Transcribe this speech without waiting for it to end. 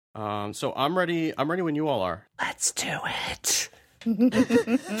So I'm ready. I'm ready when you all are. Let's do it.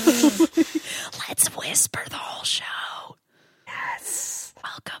 Let's whisper the whole show. Yes.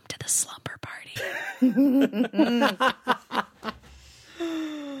 Welcome to the slumber party.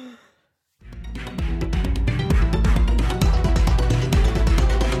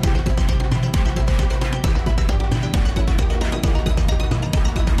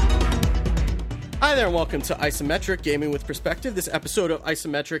 Hi there and welcome to Isometric Gaming with Perspective. This episode of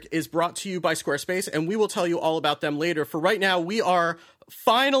Isometric is brought to you by Squarespace, and we will tell you all about them later. For right now, we are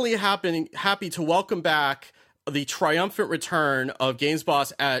finally happy to welcome back the triumphant return of Games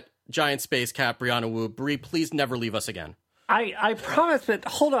Boss at Giant Space Cat, Brianna Wu. Brie, please never leave us again. I promise, but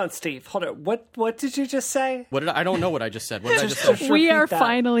hold on, Steve. Hold on. What did you just say? I don't know what I just said. What did I just say? We are that.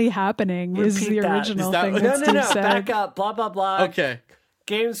 finally happening is Repeat the that. original Is that- thing No, that Steve said. Back up. Blah, blah, blah. Okay.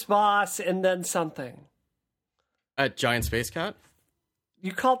 Games Boss and then something. At Giant Space Cat?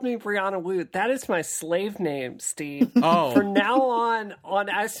 You called me Brianna Wu. That is my slave name, Steve. Oh. From now on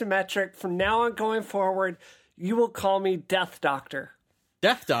Isometric, from now on going forward, you will call me Death Doctor.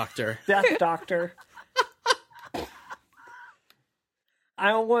 Death Doctor. Death Doctor. I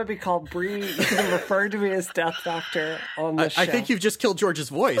don't want to be called Bree. You can refer to me as Death Doctor on the show. I think you've just killed George's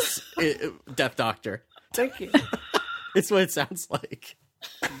voice, Death Doctor. Thank you. It's what it sounds like.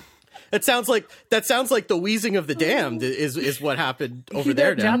 That sounds like the wheezing of the damned is what happened over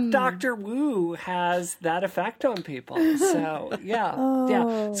there now. Death Doctor Wu has that effect on people. So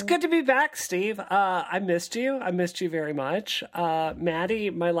yeah. It's good to be back, Steve. I missed you. I missed you very much.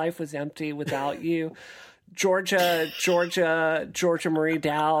 Maddie, my life was empty without you. Georgia Marie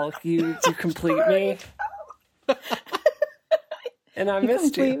Dow, you complete me. And I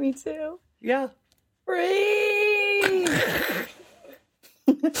missed you. Complete me too. Yeah. Free.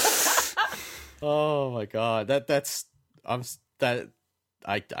 Oh my god, I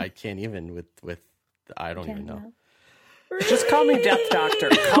can't even with I don't even know. Just call me Death Doctor.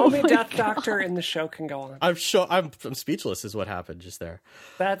 Call me Death Doctor, and the show can go on. I'm speechless. Is what happened just there.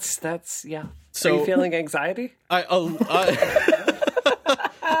 That's yeah. So, are you feeling anxiety? I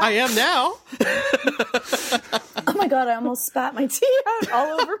am now. Oh my god, I almost spat my tea out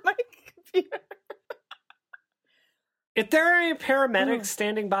all over my computer. If there are any paramedics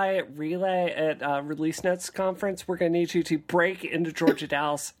standing by at Relay at Release Notes conference, we're going to need you to break into Georgia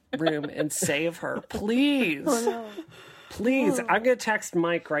Dow's room and save her. Please. Oh, no. Please. I'm going to text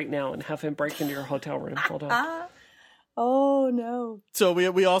Mike right now and have him break into your hotel room. Hold on. Oh, no. So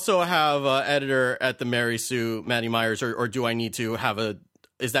we also have editor at the Mary Sue, Maddie Myers, or do I need to have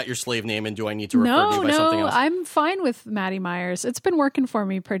is that your slave name, and do I need to refer to you by something else? I'm fine with Maddie Myers. It's been working for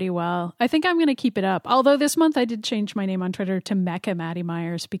me pretty well. I think I'm going to keep it up. Although this month I did change my name on Twitter to Mecha Maddie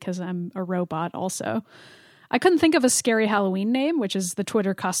Myers because I'm a robot also. I couldn't think of a scary Halloween name, which is the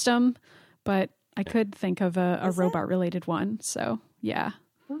Twitter custom, but I could think of a robot-related one. So, yeah.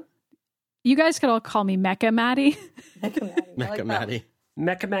 You guys could all call me Mecha Maddie. Mecha Maddie.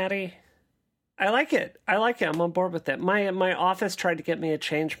 Mecha Maddie. I like it. I'm on board with it. My office tried to get me to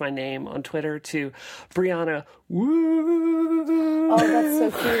change my name on Twitter to Brianna Woo. Oh, that's so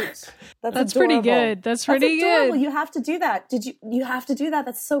cute. That's pretty good. That's pretty adorable. good. You have to do that. You have to do that.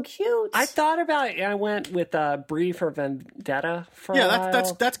 That's so cute. I thought about it. I went with Brie for Vendetta for a while.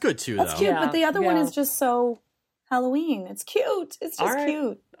 that's good too. That's though. cute, Yeah, but the other one yeah. is just so Halloween. It's cute. It's just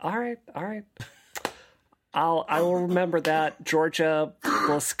cute. All right. I will remember that, Georgia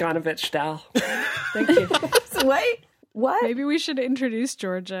Blaskanovich Dow. Thank you. Wait, what? Maybe we should introduce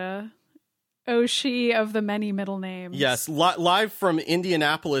Georgia. Oh, she of the many middle names. Yes, live from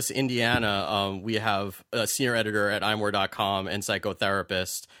Indianapolis, Indiana, we have a senior editor at imware.com and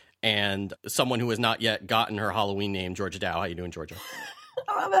psychotherapist, and someone who has not yet gotten her Halloween name, Georgia Dow. How you doing, Georgia?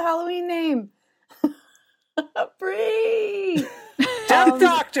 I don't have a Halloween name. Bree. Death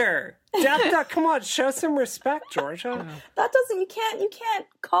Doctor! Come on, show some respect, Georgia. That doesn't. You can't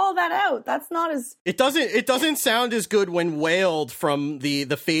call that out. That's not as. It doesn't sound as good when wailed from the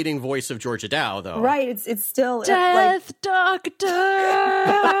fading voice of Georgia Dow, though. Right. It's still Death Doctor.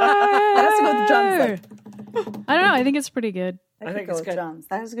 That has to go with the drums. I don't know. I think it's pretty good. I think go it's with good. drums.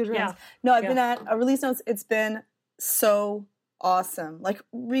 That has good drums. Yeah. No, I've been at a Release Notes. It's been so awesome. Like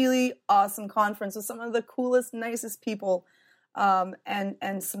really awesome conference with some of the coolest, nicest people.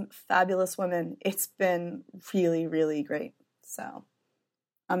 And some fabulous women. It's been really, really great. So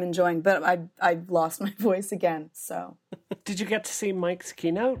I'm enjoying, but I've lost my voice again. So Did you get to see Mike's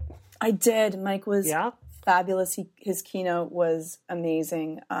keynote? I did. Mike was Yeah. fabulous. His keynote was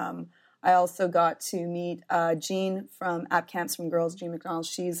amazing. I also got to meet Jean from App Camps from Girls, Jean McDonald.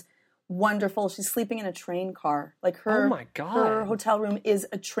 She's wonderful. She's sleeping in a train car. Like her, Oh my God. her hotel room is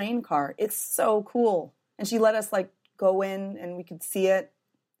a train car. It's so cool. And she let us like go in and we could see it.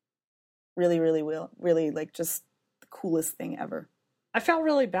 Really, really like just the coolest thing ever. I felt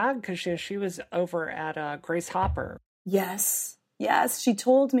really bad because she was over at Grace Hopper. Yes. She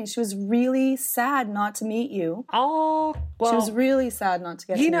told me she was really sad not to meet you. Oh, well. She was really sad not to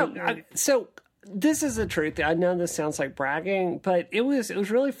get to meet you. So this is the truth. I know this sounds like bragging, but it was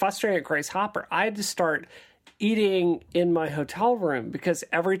really frustrating at Grace Hopper. I had to start eating in my hotel room because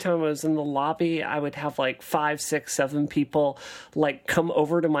every time I was in the lobby, I would have like 5, 6, 7 people like come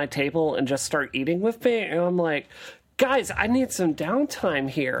over to my table and just start eating with me. And I'm like, guys, I need some downtime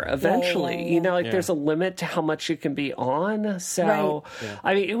here eventually. Yeah. There's a limit to how much you can be on. So,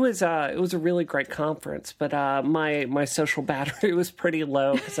 I mean, it was a really great conference, but my social battery was pretty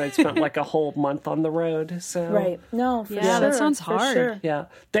low because I'd spent like a whole month on the road. So, Right. No, for Yeah, sure. that sounds for hard. sure. yeah.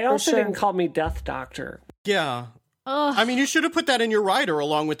 They also sure. didn't call me Death Doctor. Yeah. Ugh. I mean, you should have put that in your rider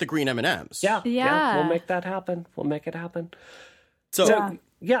along with the green M&Ms. Yeah. Yeah. We'll make that happen. We'll make it happen. So, Yeah.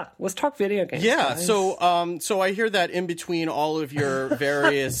 Yeah, let's talk video games. yeah. guys. So I hear that in between all of your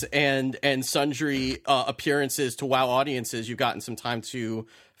various and sundry appearances to WoW audiences, you've gotten some time to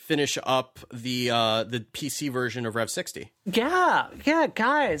finish up the PC version of Rev 60. Yeah,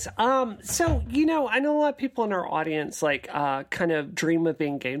 guys. So, I know a lot of people in our audience kind of dream of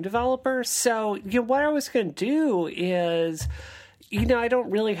being game developers. So, what I was going to do is, I don't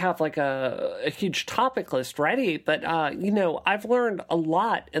really have like a huge topic list ready, but, I've learned a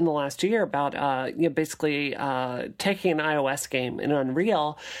lot in the last year about, basically taking an iOS game in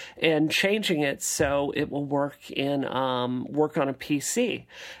Unreal and changing it so it will work on a PC.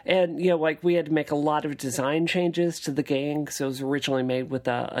 And, we had to make a lot of design changes to the game because it was originally made with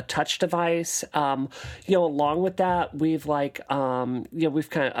a touch device. Along with that, we've we've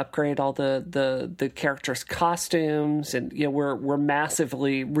kind of upgraded all the characters' costumes, and, we're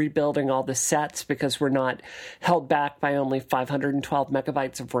massively rebuilding all the sets because we're not held back by only 512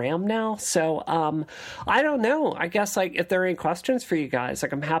 megabytes of RAM now. So I don't know. I guess if there are any questions for you guys,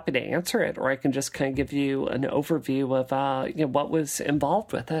 I'm happy to answer it, or I can just kind of give you an overview of what was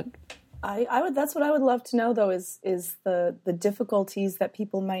involved with it. I would. That's what I would love to know, though, is the difficulties that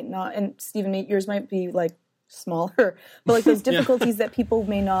people might not. And Stephen, yours might be smaller, but those difficulties that people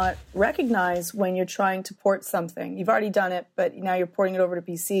may not recognize when you're trying to port something. You've already done it, but now you're porting it over to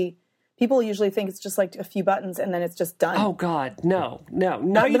PC. People usually think it's just a few buttons and then it's just done. Oh God, no, not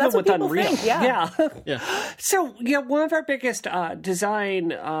even that's with what people Unreal. think, yeah. So one of our biggest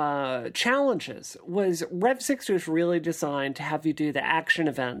design challenges was Rev 60 was really designed to have you do the action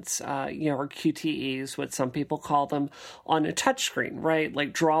events, or QTEs, what some people call them, on a touchscreen, right?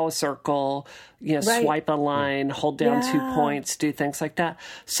 Like draw a circle, Right. swipe a line, hold down 2 points, do things like that.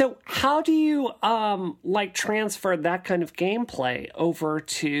 So how do you transfer that kind of gameplay over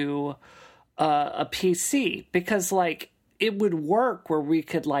to a PC? Because it would work where we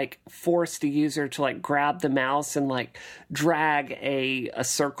could force the user to grab the mouse and drag a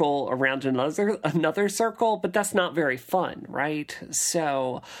circle around another circle, but that's not very fun, right?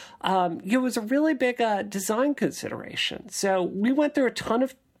 So it was a really big design consideration. So we went through a ton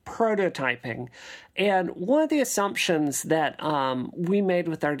of prototyping, and one of the assumptions that we made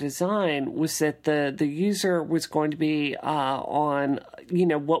with our design was that the user was going to be on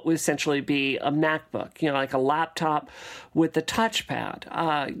what would essentially be a MacBook, like a laptop with a touchpad.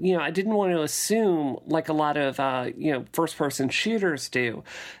 I didn't want to assume, like a lot of first person shooters do,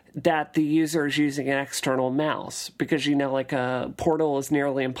 that the user is using an external mouse because, a Portal is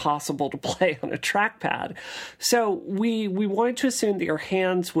nearly impossible to play on a trackpad. So we wanted to assume that your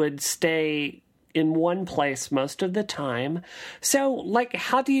hands would stay in one place most of the time. So,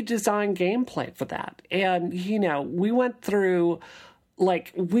 how do you design gameplay for that? And, we went through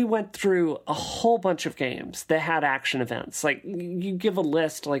a whole bunch of games that had action events. You give a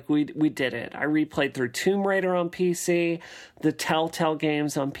list, we did it. I replayed through Tomb Raider on PC, the Telltale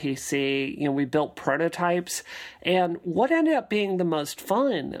games on PC. We built prototypes. And what ended up being the most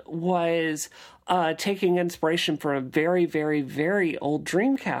fun was taking inspiration from a very, very, very old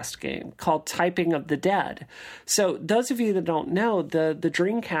Dreamcast game called Typing of the Dead. So those of you that don't know, the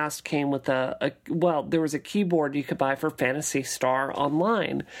Dreamcast came with there was a keyboard you could buy for Phantasy Star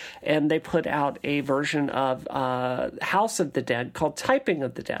Online, and they put out a version of House of the Dead called Typing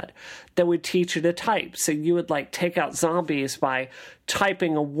of the Dead that would teach you to type. So you would take out zombies by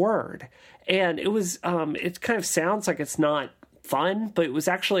typing a word. And it was, it kind of sounds like it's not fun, but it was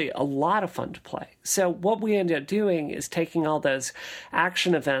actually a lot of fun to play. So what we ended up doing is taking all those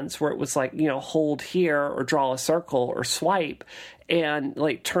action events where it was like, hold here or draw a circle or swipe, and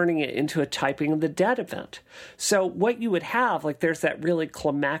like turning it into a typing of the dead event. So what you would have, like there's that really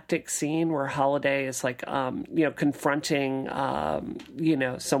climactic scene where Holiday is like, confronting,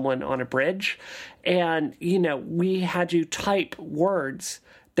 someone on a bridge. And, we had you type words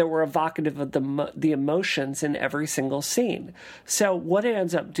that were evocative of the emotions in every single scene. So what it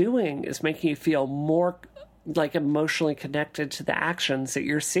ends up doing is making you feel more like emotionally connected to the actions that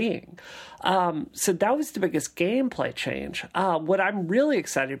you're seeing. So that was the biggest gameplay change. What I'm really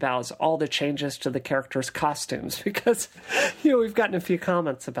excited about is all the changes to the characters' costumes, because, we've gotten a few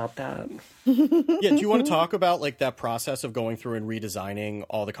comments about that. Yeah, do you want to talk about like that process of going through and redesigning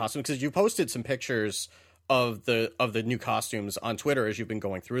all the costumes? Because you posted some pictures of the new costumes on Twitter as you've been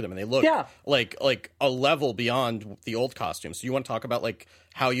going through them, and they look like a level beyond the old costumes. So you want to talk about like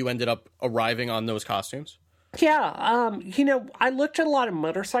how you ended up arriving on those costumes? Yeah, I looked at a lot of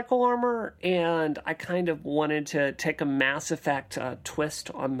motorcycle armor, and I kind of wanted to take a Mass Effect twist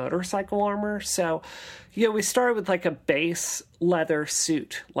on motorcycle armor. So, we started with like a base leather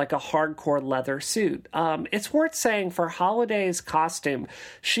suit, like a hardcore leather suit. It's worth saying for Holiday's costume,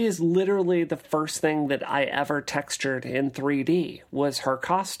 she is literally the first thing that I ever textured in 3D was her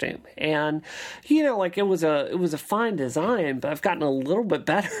costume. And, it was a fine design, but I've gotten a little bit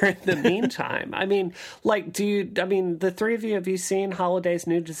better in the meantime. I mean, like, the three of you, have you seen Holiday's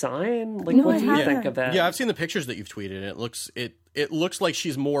new design? Like, No, what I do you haven't. think of it? Yeah, I've seen the pictures that you've tweeted, and it looks like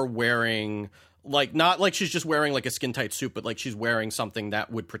she's more wearing, like, not like she's just wearing like a skin tight suit, but like she's wearing something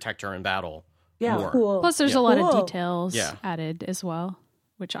that would protect her in battle. Yeah. more. Cool. Plus, there's a lot of Cool. details added as well,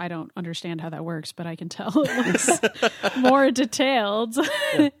 which I don't understand how that works, but I can tell it looks more detailed.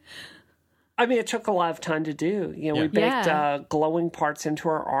 I mean, it took a lot of time to do. We baked glowing parts into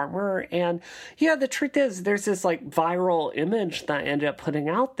our armor. And, the truth is, there's this, like, viral image that I ended up putting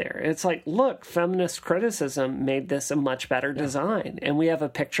out there. It's like, look, feminist criticism made this a much better design. And we have a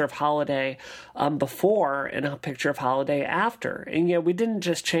picture of Holiday before and a picture of Holiday after. And, we didn't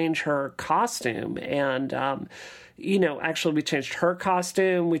just change her costume. And, actually we changed her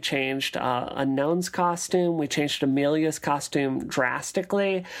costume, we changed Unknown's costume, we changed Amelia's costume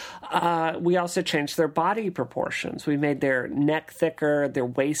drastically. We also changed their body proportions. We made their neck thicker, their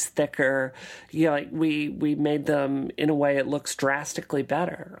waist thicker. We made them in a way it looks drastically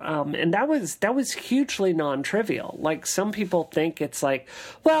better. And that was hugely non-trivial. Like, some people think it's like,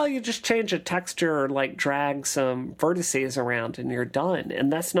 well, you just change a texture or like drag some vertices around and you're done.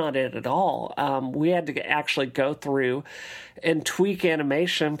 And that's not it at all. We had to actually go through and tweak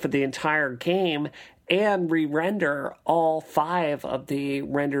animation for the entire game and re-render all 5 of the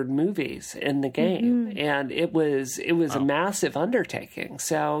rendered movies in the game. Mm-hmm. And it was a massive undertaking.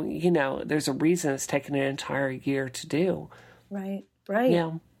 So, there's a reason it's taken an entire year to do. Right.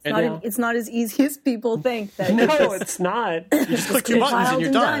 Yeah. It's not as easy as people think. That No, it's not. You just click 2 buttons and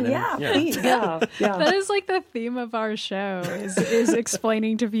you're done. Yeah, please. Yeah. That is like the theme of our show is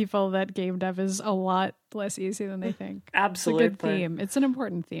explaining to people that game dev is a lot less easy than they think. Absolutely. It's a good theme. It's an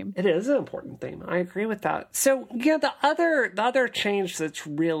important theme. It is an important theme. I agree with that. So, the other change that's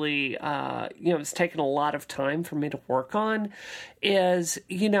really, it's taken a lot of time for me to work on is,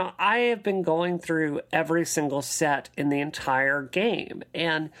 I have been going through every single set in the entire game.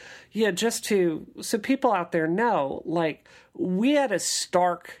 And, so people out there know, like, we had a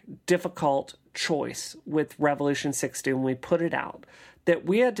stark, difficult choice with Revolution 60 when we put it out, that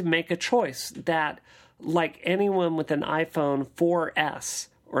we had to make a choice that, like, anyone with an iPhone 4S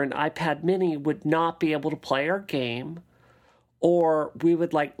or an iPad mini would not be able to play our game, or we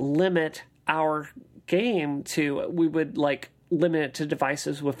would limit our game to, limit it to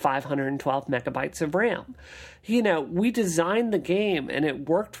devices with 512 megabytes of RAM. We designed the game and it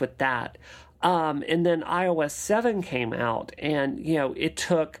worked with that. And then iOS 7 came out, and, it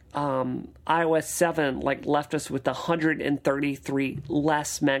took iOS 7, left us with 133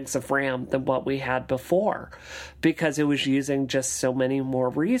 less megs of RAM than what we had before, because it was using just so many more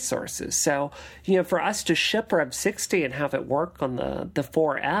resources. So, for us to ship Rev 60 and have it work on the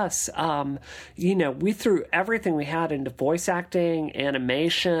 4S, we threw everything we had into voice acting,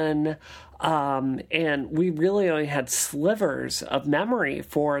 animation, and we really only had slivers of memory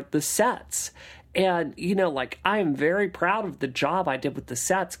for the sets. And, I am very proud of the job I did with the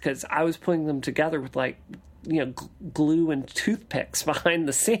sets, because I was putting them together with glue and toothpicks behind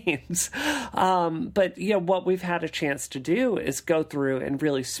the scenes. But what we've had a chance to do is go through and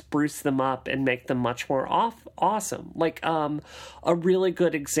really spruce them up and make them much more awesome. Like a really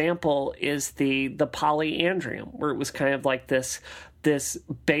good example is the polyandrium, where it was kind of like this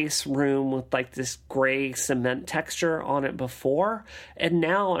base room with like this gray cement texture on it before. And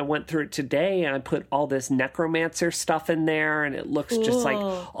now I went through it today and I put all this necromancer stuff in there, and it looks just like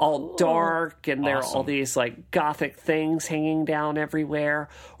all dark, and there are all these like gothic things hanging down everywhere.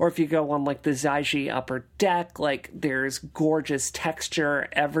 Or if you go on like the Zaiji upper deck, like there's gorgeous texture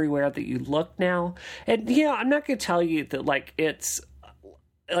everywhere that you look now. And I'm not going to tell you that like it's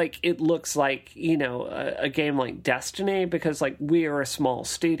like it looks like a game like Destiny, because like we are a small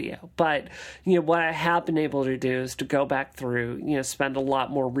studio. But what I have been able to do is to go back through, spend a lot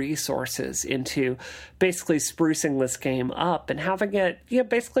more resources into basically sprucing this game up and having it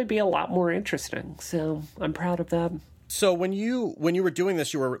basically be a lot more interesting. So I'm proud of that. So when you were doing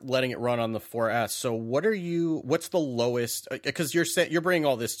this, you were letting it run on the 4S. So what's the lowest, because you're bringing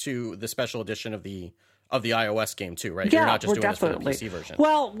all this to the special edition of the iOS game too, right? Yeah, you're not just doing definitely. this for the PC version.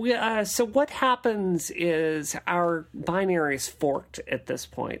 Well, so what happens is our binary is forked at this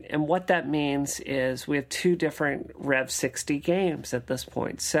point. And what that means is we have two different Rev 60 games at this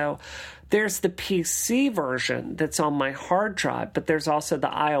point. So there's the PC version that's on my hard drive, but there's also the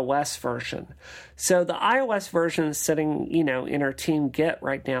iOS version. So the iOS version is sitting, in our Team Git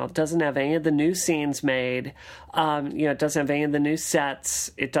right now. It doesn't have any of the new scenes made. It doesn't have any of the new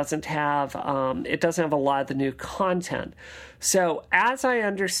sets. It doesn't have a lot of the new content. So as I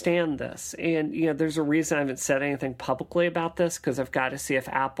understand this, and there's a reason I haven't said anything publicly about this, because I've got to see if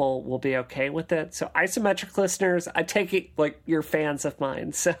Apple will be okay with it. So Isometric listeners, I take it like you're fans of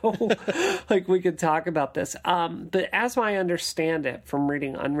mine, so like we could talk about this. But as I understand it from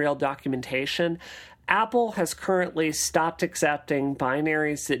reading Unreal documentation, Apple has currently stopped accepting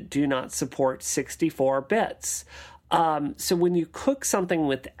binaries that do not support 64 bits. So when you cook something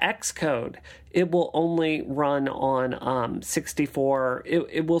with Xcode, it will only run on 64.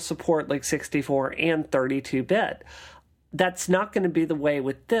 It will support like 64 and 32-bit. That's not going to be the way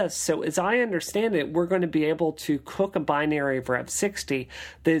with this. So as I understand it, we're going to be able to cook a binary of Rev 60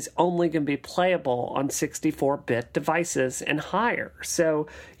 that is only going to be playable on 64-bit devices and higher. So,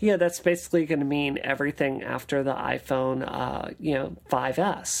 that's basically going to mean everything after the iPhone,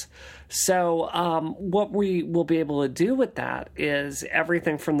 5S. So what we will be able to do with that is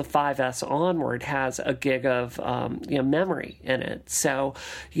everything from the 5S onward has a gig of memory in it. So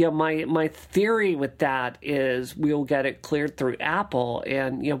my theory with that is we'll get it cleared through Apple,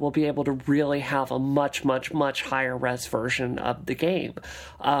 and we'll be able to really have a much, much, much higher res version of the game.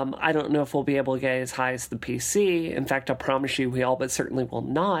 I don't know if we'll be able to get as high as the PC. In fact, I promise you we all but certainly will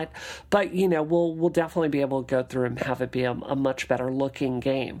not. But we'll definitely be able to go through and have it be a much better looking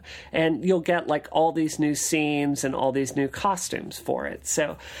game. And you'll get like all these new scenes and all these new costumes for it.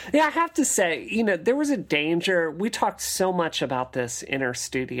 So, I have to say, there was a danger. We talked so much about this in our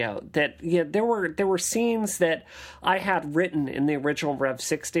studio that there were scenes that I had written in the original Rev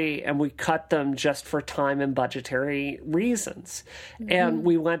 60, and we cut them just for time and budgetary reasons. Mm-hmm. And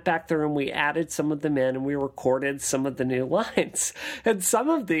we went back through and we added some of them in, and we recorded some of the new lines. And some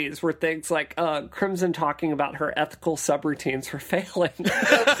of these were things like Crimson talking about her ethical subroutines for failing,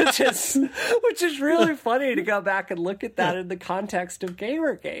 which is really funny to go back and look at that in the context of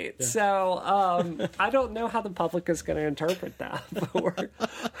Gamergate. Yeah. So I don't know how the public is going to interpret that, but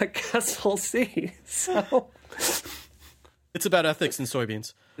I guess we'll see. So it's about ethics and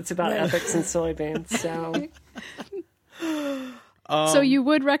soybeans. It's about ethics and soybeans. So, so you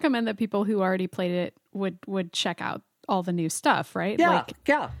would recommend that people who already played it would check out all the new stuff, right? Yeah,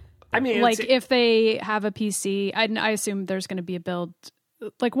 yeah. I mean, like if they have a PC, I assume there's going to be a build.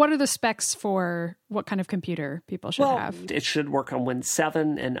 Like, what are the specs for what kind of computer people should have? It should work on Windows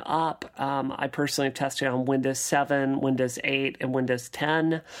 7 and up. I personally have tested on Windows 7, Windows 8, and Windows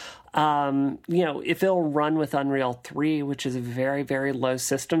 10. If it'll run with Unreal 3, which is a very, very low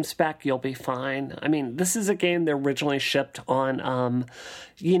system spec, you'll be fine. I mean, this is a game that originally shipped on, on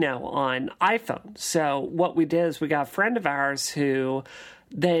iPhone. So what we did is we got a friend of ours who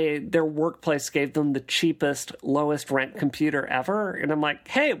their workplace gave them the cheapest, lowest rent computer ever. And I'm like,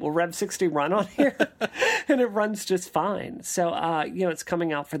 hey, will Rev 60 run on here? And it runs just fine. So, it's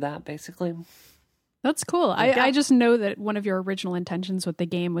coming out for that, basically. That's cool. I just know that one of your original intentions with the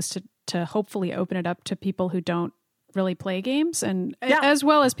game was to hopefully open it up to people who don't really play games, and as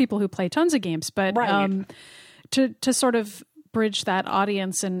well as people who play tons of games. But to sort of bridge that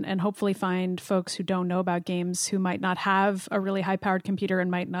audience and hopefully find folks who don't know about games, who might not have a really high-powered computer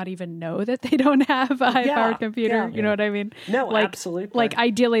and might not even know that they don't have a high-powered computer. Yeah. You know what I mean? No, absolutely. Like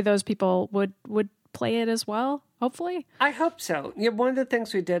ideally those people would play it as well, hopefully. I hope so. Yeah, one of the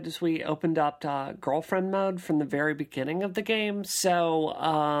things we did is we opened up girlfriend mode from the very beginning of the game.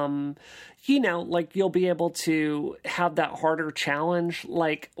 So, like you'll be able to have that harder challenge.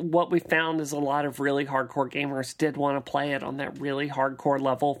 Like what we found is a lot of really hardcore gamers did want to play it on that really hardcore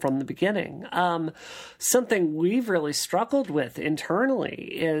level from the beginning. Something we've really struggled with internally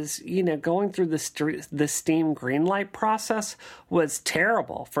is, going through the Steam greenlight process was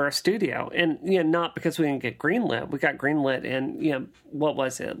terrible for our studio. And, not because we didn't get greenlit. We got greenlit in, what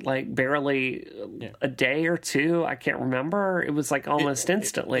was it? Like barely a day or two. I can't remember. It was like almost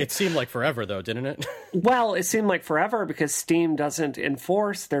instantly. It seemed like forever, though, didn't it? Well, it seemed like forever because Steam doesn't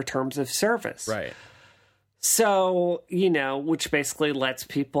enforce their terms of service. Right. So, which basically lets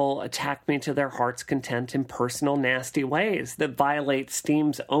people attack me to their heart's content in personal, nasty ways that violate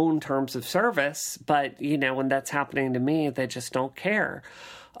Steam's own terms of service. But, when that's happening to me, they just don't care.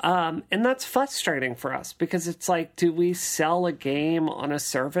 And that's frustrating for us because it's like, do we sell a game on a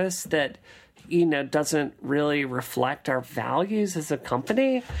service that, doesn't really reflect our values as a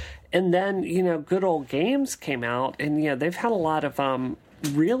company? And then, Good Old Games came out and, they've had a lot of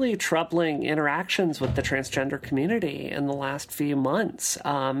really troubling interactions with the transgender community in the last few months.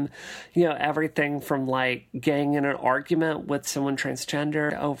 Everything from like getting in an argument with someone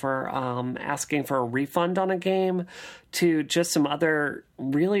transgender over asking for a refund on a game to just some other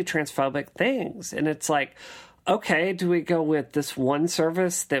really transphobic things. And it's like, okay, do we go with this one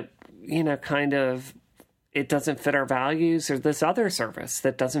service that, kind of it doesn't fit our values, or this other service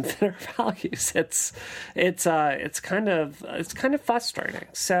that doesn't fit our values? It's kind of frustrating.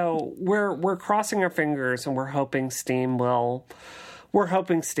 So we're crossing our fingers and we're hoping Steam will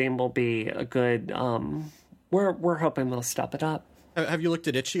be a good. We're hoping they'll step it up. Have you looked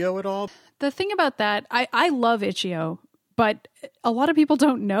at Itch.io at all? The thing about that, I love Itch.io, but a lot of people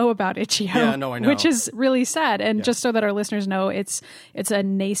don't know about Itch.io. Yeah, no, I know. Which is really sad. And just so that our listeners know, it's a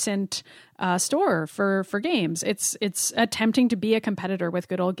nascent store for games. It's attempting to be a competitor with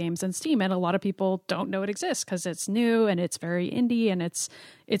Good Old Games and Steam, and a lot of people don't know it exists because it's new and it's very indie and it's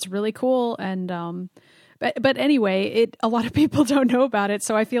really cool. And but anyway, a lot of people don't know about it,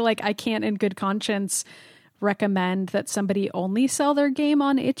 so I feel like I can't in good conscience recommend that somebody only sell their game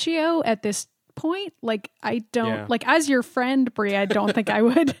on Itch.io at this point. Like I don't like, as your friend, Brie, I don't think I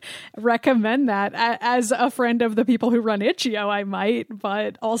would recommend that. As a friend of the people who run Itch.io, I might,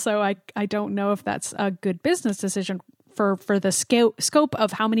 but also I don't know if that's a good business decision for the scope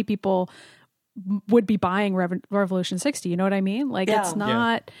of how many people would be buying Revolution 60. You know what I mean? Like it's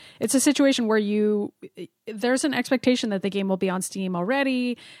not, it's a situation where there's an expectation that the game will be on Steam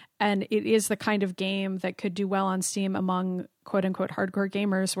already. And it is the kind of game that could do well on Steam among quote unquote hardcore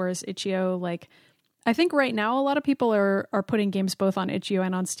gamers. Whereas Itch.io, like, I think right now a lot of people are putting games both on Itch.io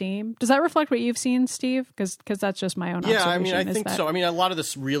and on Steam. Does that reflect what you've seen, Steve? Because that's just my own observation. Yeah, I mean, I think so. I mean, a lot of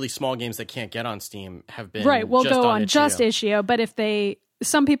the really small games that can't get on Steam have been will just go on Itch.io. Just Itch.io. But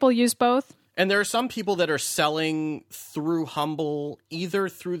some people use both. And there are some people that are selling through Humble, either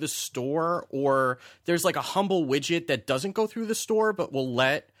through the store, or there's like a Humble widget that doesn't go through the store, but will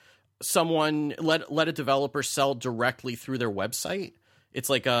let a developer sell directly through their website. It's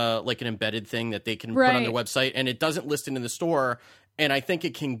like an embedded thing that they can put on their website, and it doesn't list it in the store. And I think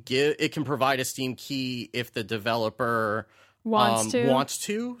it can provide a Steam key if the developer wants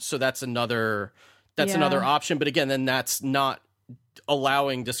to. So that's another option. But again, then that's not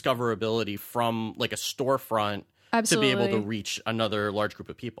allowing discoverability from like a storefront to be able to reach another large group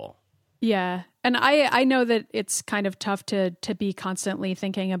of people. Yeah. And I know that it's kind of tough to be constantly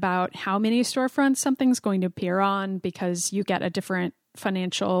thinking about how many storefronts something's going to appear on, because you get a different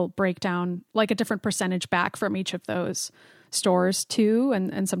financial breakdown, like a different percentage back from each of those stores too.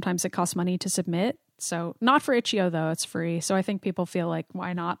 And sometimes it costs money to submit. So not for Itch.io though, it's free. So I think people feel like,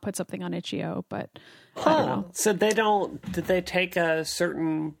 why not put something on Itch.io? But I don't know. So did they take a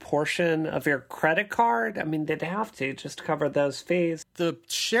certain portion of your credit card? I mean, they'd have to just to cover those fees. The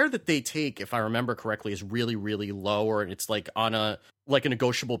share that they take, if I remember correctly, is really, really low, or it's like on a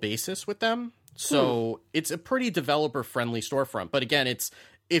negotiable basis with them. So it's a pretty developer friendly storefront. But again, it's,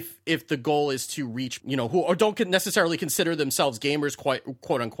 if the goal is to reach, who don't necessarily consider themselves gamers,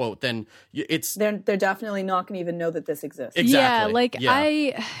 quote unquote, then they're definitely not going to even know that this exists.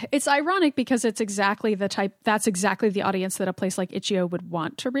 Exactly. It's ironic because it's exactly that's exactly the audience that a place like Itch.io would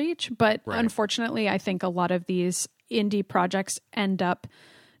want to reach. But unfortunately, I think a lot of these indie projects end up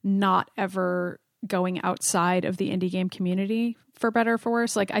not ever going outside of the indie game community, for better or for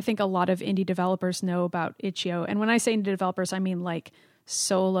worse. Like, I think a lot of indie developers know about itch.io. And when I say indie developers, I mean like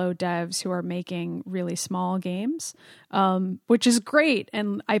solo devs who are making really small games, which is great.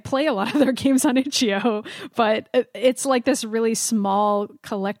 And I play a lot of their games on itch.io, but it's like this really small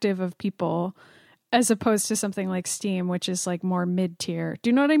collective of people as opposed to something like Steam, which is like more mid-tier. Do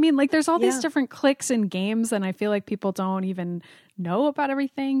you know what I mean? Like, there's all these different cliques in games, and I feel like people don't even know about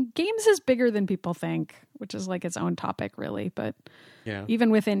everything. Games is bigger than people think, which is like its own topic, really. But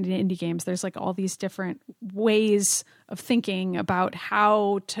even within indie games, there's like all these different ways of thinking about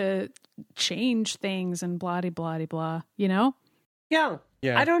how to change things and blah, blah, blah, you know? Yeah.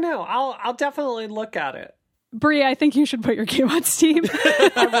 I don't know. I'll definitely look at it. Brie, I think you should put your game on Steam.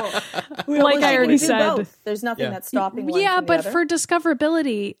 I already said, both. There's nothing that's stopping one from the other. For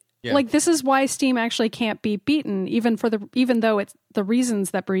discoverability, like, this is why Steam actually can't be beaten, even though it's the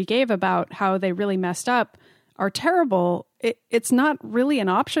reasons that Brie gave about how they really messed up are terrible. It's not really an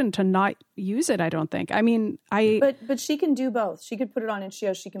option to not use it, I don't think. I mean, But she can do both. She could put it on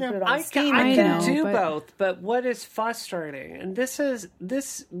itch.io, she can put it on Steam. I can do both, but what is frustrating, and this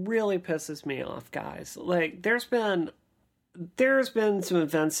really pisses me off, guys. Like, there's been some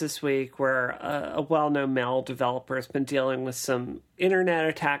events this week where a well-known male developer has been dealing with some internet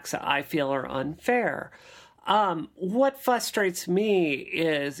attacks that I feel are unfair. What frustrates me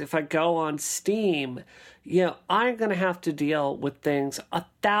is if I go on Steam, I'm going to have to deal with things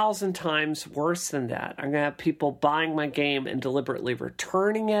 1,000 times worse than that. I'm going to have people buying my game and deliberately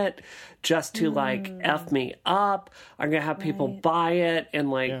returning it just to F me up. I'm going to have people buy it and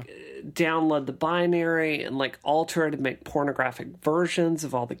download the binary and alter it and make pornographic versions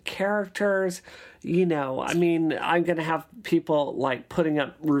of all the characters. I mean, I'm going to have people putting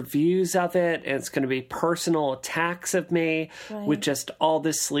up reviews of it, and it's going to be personal attacks of me with just all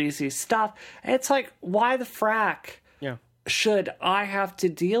this sleazy stuff. And it's like, why the frack should I have to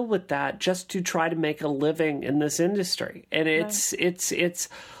deal with that just to try to make a living in this industry? And it's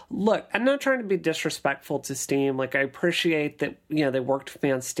look, I'm not trying to be disrespectful to Steam. I appreciate that, they worked with me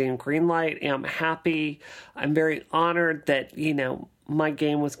on Steam Greenlight, and I'm happy. I'm very honored that, my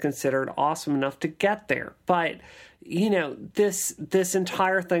game was considered awesome enough to get there. But, this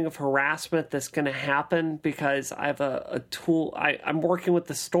entire thing of harassment that's going to happen because I have a tool, I'm working with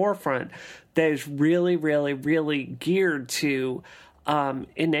the storefront that is really, really, really geared to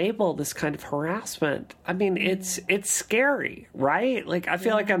enable this kind of harassment. I mean, it's scary, right? I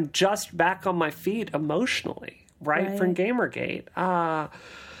feel like I'm just back on my feet emotionally, right? From Gamergate.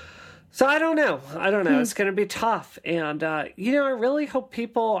 So I don't know. It's going to be tough. And, I really hope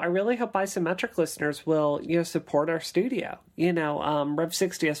Isometric listeners will, support our studio. Rev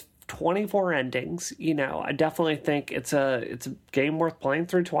 60 has 24 endings. I definitely think it's a game worth playing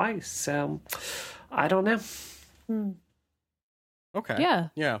through twice. So I don't know. Okay.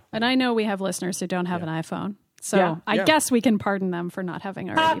 Yeah. And I know we have listeners who don't have an iPhone. So I guess we can pardon them for not having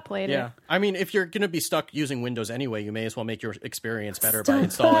already played it. Yeah. I mean, if you're going to be stuck using Windows anyway, you may as well make your experience better by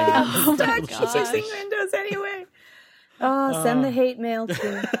installing using Windows anyway. Send the hate mail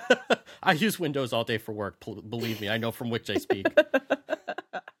too. I use Windows all day for work. Believe me, I know from which I speak.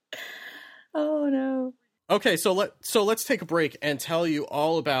 Oh no. Okay, so let's take a break and tell you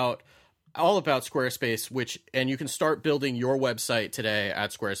all about Squarespace, and you can start building your website today at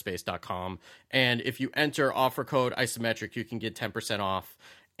squarespace.com. And if you enter offer code Isometric, you can get 10% off.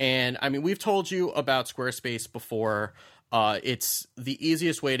 And I mean, we've told you about Squarespace before. It's the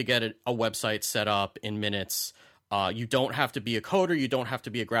easiest way to get a website set up in minutes. You don't have to be a coder. You don't have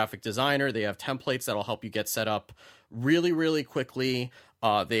to be a graphic designer. They have templates that'll help you get set up really, really quickly.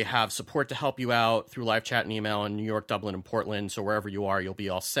 They have support to help you out through live chat and email in New York, Dublin, and Portland. So wherever you are, you'll be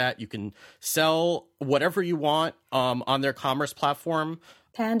all set. You can sell whatever you want on their commerce platform.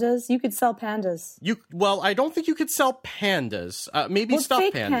 Pandas? You could sell pandas. Well, I don't think you could sell pandas. Maybe stuffed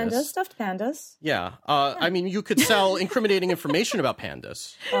fake pandas. Stuffed pandas. Yeah. I mean, you could sell incriminating information about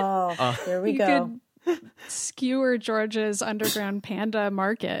pandas. Oh, there we go. You could skewer Georgia's underground panda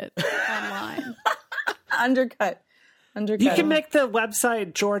market online. Undercut. You can make the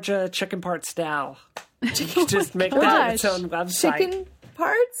website Georgia Chicken Parts Now. You can just make that its own website. Chicken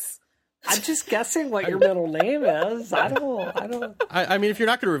Parts? I'm just guessing what your middle name is. I don't. I mean, if you're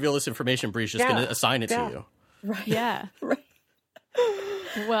not going to reveal this information, Bree's just going to assign it to you. Right. Yeah. Right.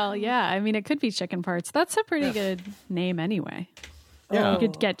 Well, yeah. I mean, it could be Chicken Parts. That's a pretty good name anyway. Yeah. You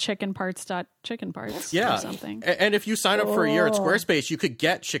could get chickenparts.chickenparts or something. And if you sign up for a year at Squarespace, you could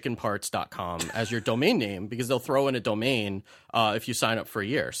get chickenparts.com as your domain name because they'll throw in a domain if you sign up for a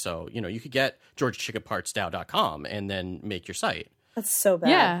year. So, you could get georgechickenpartsnow.com and then make your site. That's so bad.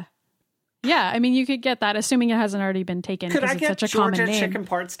 Yeah. Yeah, I mean, you could get that, assuming it hasn't already been taken Could because I it's get such a common name.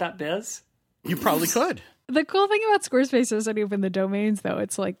 GeorgiaChickenParts.biz? You probably could. The cool thing about Squarespace isn't even the domains, though.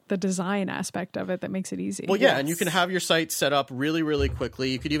 It's like the design aspect of it that makes it easy. Well, yeah, and you can have your site set up really, really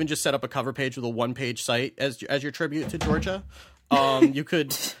quickly. You could even just set up a cover page with a one-page site as your tribute to Georgia. You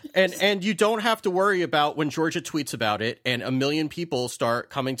could, and you don't have to worry about when Georgia tweets about it and a million people start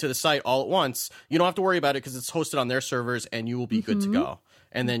coming to the site all at once. You don't have to worry about it because it's hosted on their servers, and you will be good to go.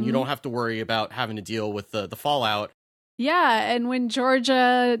 And then you don't have to worry about having to deal with the fallout. Yeah, and when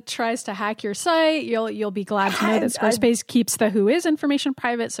Georgia tries to hack your site, you'll be glad to know that Squarespace keeps the who is information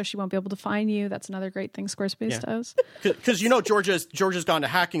private, so she won't be able to find you. That's another great thing Squarespace does. Because Georgia's gone to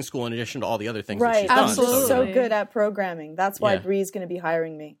hacking school in addition to all the other things that Right. she's done. Absolutely. So good at programming. That's why Yeah. Bree's going to be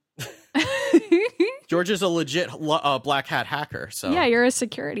hiring me. Georgia's a legit black hat hacker. So Yeah, you're a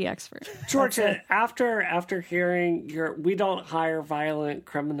security expert. Georgia, after hearing we don't hire violent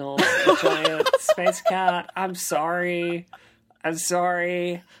criminals, the giant space cat, I'm sorry.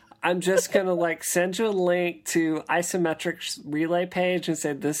 I'm just gonna send you a link to Isometric's Relay page and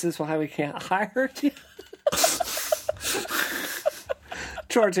say this is why we can't hire you.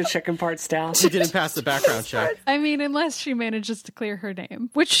 Georgia Chicken Parts down. she didn't pass the background check. I mean, unless she manages to clear her name,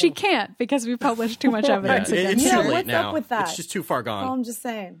 which she can't because we published too much evidence Yeah, against it's her. too late what's now. up with that? It's just too far gone. Oh, I'm just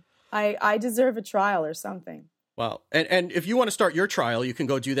saying. I deserve a trial or something. Well, and if you want to start your trial, you can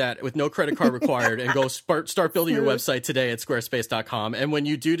go do that with no credit card required and go start building your website today at squarespace.com. And when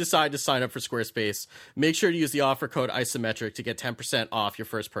you do decide to sign up for Squarespace, make sure to use the offer code Isometric to get 10% off your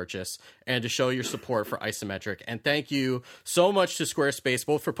first purchase and to show your support for Isometric. And thank you so much to Squarespace,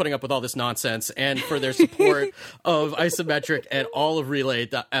 both for putting up with all this nonsense and for their support of Isometric and all of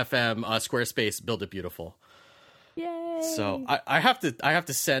Relay.fm. Squarespace, build it beautiful. Yay. So I have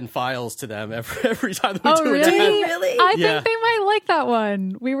to send files to them every time that we Oh, do really? an event. Really? I Yeah. think they might like that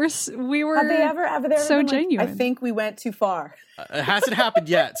one. We were Have they ever so been like, genuine. I think we went too far. It hasn't happened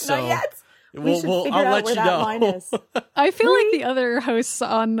yet, so Not yet. We should figure I'll out let where you that line know. is. I feel like the other hosts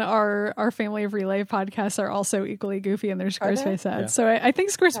on our Family of Relay podcasts are also equally goofy in their Squarespace ads. So I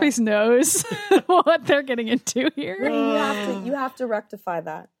think Squarespace knows what they're getting into here. You have to rectify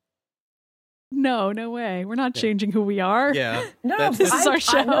that. No way. We're not changing who we are. Yeah, No, This is our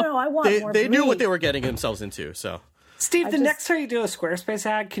show. I want more. they knew Bree. what they were getting themselves into. So Steve, next time you do a Squarespace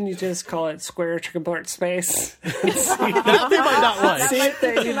ad, can you just call it Square Chicken Part Space? that they might not like. See if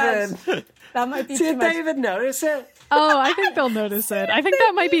they even, That might be see too if much. they even notice it. Oh, I think they'll notice it. I think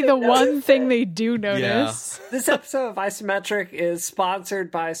that might be the one thing they do notice. This episode of Isometric is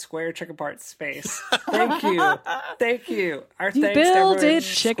sponsored by Square Chicken Parts Space. Thank you. Thank you. Our thanks to Build everyone it at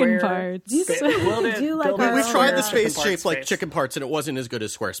chicken Square. parts. Build it, do like build our it We own tried the Square space Chicken shaped Parts like Space. chicken parts, and it wasn't as good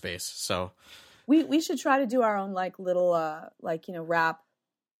as Squarespace. So We should try to do our own little wrap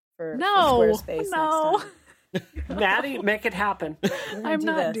for No, Squarespace no. next time. Maddie, make it happen. I'm do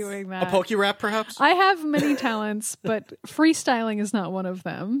not this. doing a that. Poke Wrap, perhaps. I have many talents, but freestyling is not one of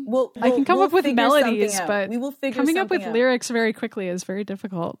them. I I can come up with melodies, but we will figure coming up with something out. lyrics very quickly is very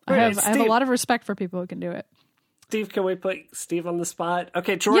difficult. I Right, have a Steve. lot of respect for people who can do it. Steve, can we put Steve on the spot?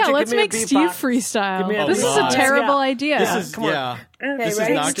 Okay, Georgia, Yeah, let's give me make a Steve beatbox. freestyle. Give me a This is beatbox. a terrible Yeah. idea. This is come on. yeah. Okay, This is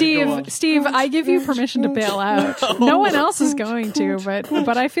ready? not gonna go well. Steve, I give you permission to bail out. No one else is going to,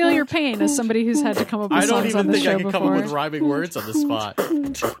 but I feel your pain as somebody who's had to come up with I don't songs on even the think show I can come up with before. rhyming words on the spot.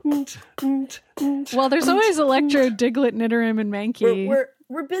 Well, there's always Electro, Diglett, Nidoram, and Mankey.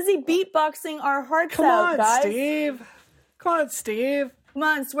 We're busy beatboxing our hearts Come out, on, guys. Steve. Come on, Steve. Come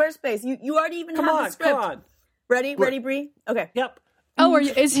on, Squarespace. You already even Come have on, the script. come on. Ready, Bree? Okay. Yep. Oh,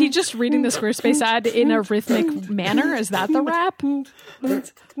 is he just reading the Squarespace ad in a rhythmic manner? Is that the rap?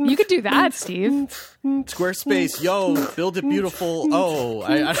 You could do that, Steve. Squarespace, yo, build it beautiful. Oh,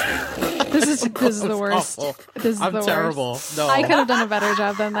 This is the worst. awful. This is I'm the terrible. worst. No, I could have done a better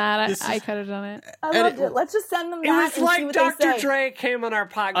job than that. This I is- could have done it. I loved it. Let's just send them It that was and see like what Dr. they say. Dre came on our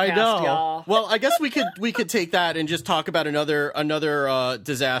podcast, I know. y'all. Well, I guess we could take that and just talk about another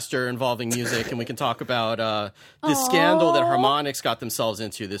disaster involving music, and we can talk about the scandal that Harmonix got themselves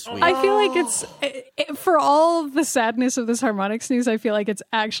into this week. I feel like for all of the sadness of this Harmonix news, I feel like it's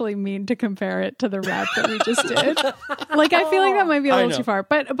actually mean to compare it to the rap that we just did. Like, I feel like that might be a I little know. too far.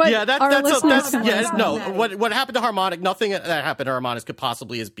 But yeah, our listeners can let yeah. us No, know. what happened to Harmonix? Nothing that happened to Harmonix could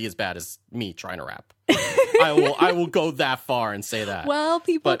possibly be as bad as me trying to rap. I will go that far and say that. Well,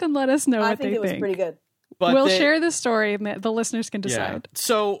 people But- can let us know I what think they it was think. pretty good. But We'll they- share the story and the listeners can Yeah. decide.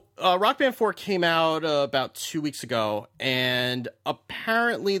 So Rock Band 4 came out about 2 weeks ago, and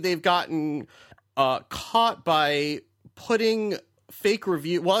apparently they've gotten caught by putting fake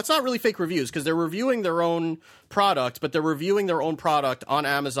review. Well, it's not really fake reviews because they're reviewing their own product, but they're reviewing their own product on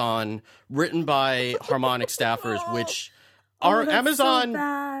Amazon, written by Harmonix staffers, which Amazon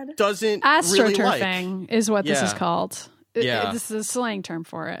doesn't really like. Astroturfing is what this is called. Yeah. This is a slang term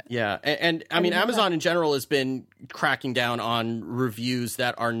for it. Yeah. And I mean, Amazon in general has been cracking down on reviews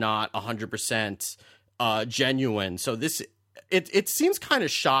that are not 100% genuine. So it seems kind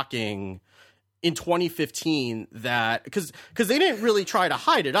of shocking in 2015 that because they didn't really try to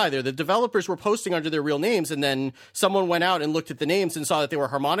hide it either. The developers were posting under their real names, and then someone went out and looked at the names and saw that they were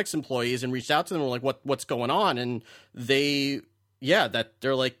Harmonix employees and reached out to them and were like, what's going on? And they're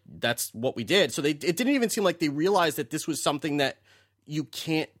like, that's what we did. So it didn't even seem like they realized that this was something that you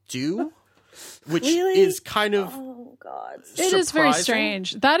can't do, which is kind of it is very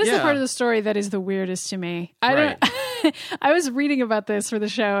strange. That is the part of the story that is the weirdest to me. I was reading about this for the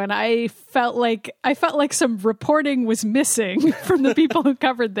show, and I felt like some reporting was missing from the people who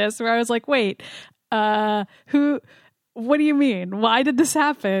covered this, where I was like, wait, what do you mean? Why did this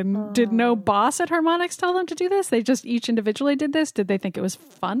happen? Did no boss at Harmonix tell them to do this? They just each individually did this? Did they think it was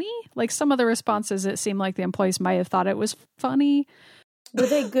funny? Like some of the responses, it seemed like the employees might have thought it was funny. Were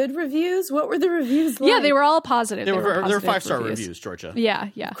they good reviews? What were the reviews like? Yeah, they were all positive. They were 5-star reviews, Georgia. Yeah.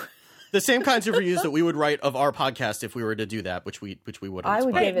 The same kinds of reviews that we would write of our podcast if we were to do that, which we wouldn't. I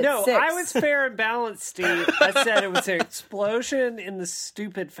would give it 6. I was fair and balanced, Steve. I said it was an explosion in the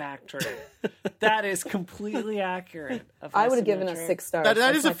stupid factory. That is completely accurate. I would have given a 6 stars.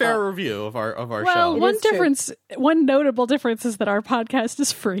 That is a fair review of our show. One notable difference is that our podcast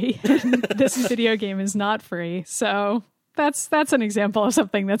is free. And this video game is not free. So that's an example of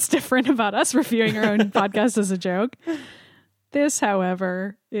something that's different about us reviewing our own podcast as a joke. This,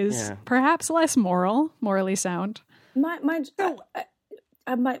 however, is perhaps less morally sound. My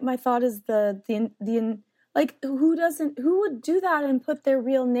thought is the like who would do that and put their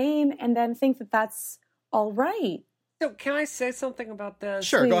real name and then think that that's all right? So can I say something about this?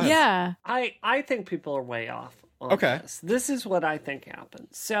 Sure, go ahead. Yeah. I think people are way off on this. This is what I think happened.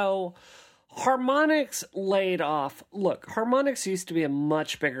 So Harmonix laid off. Look, Harmonix used to be a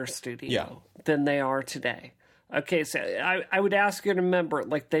much bigger studio than they are today. Okay, so I would ask you to remember,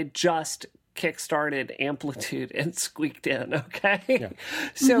 like, they just kickstarted Amplitude and Squeaked In, okay? Yeah.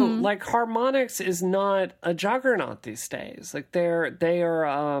 So, like, Harmonix is not a juggernaut these days. Like, they're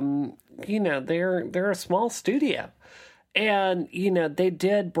a small studio. And, they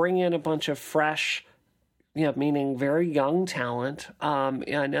did bring in a bunch of fresh, meaning very young talent.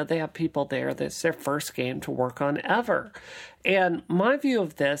 I know they have people there that's their first game to work on ever. And my view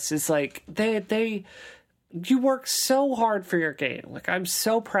of this is, like, you work so hard for your game. Like, I'm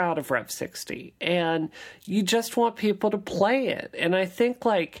so proud of Rev 60, and you just want people to play it. And I think,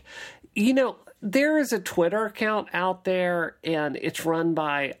 like, there is a Twitter account out there, and it's run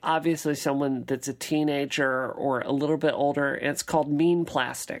by obviously someone that's a teenager or a little bit older, and it's called Mean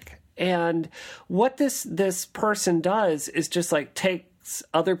Plastic. And what this person does is just, like, takes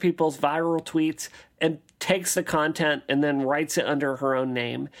other people's viral tweets and takes the content and then writes it under her own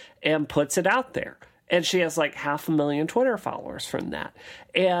name and puts it out there. And she has like 500,000 Twitter followers from that.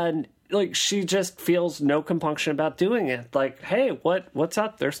 And like, she just feels no compunction about doing it. Like, hey, what's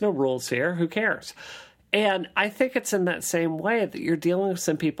up? There's no rules here. Who cares? And I think it's in that same way that you're dealing with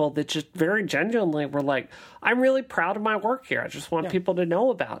some people that just very genuinely were like, I'm really proud of my work here. I just want people to know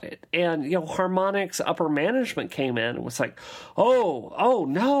about it. And, Harmonix upper management came in and was like, oh,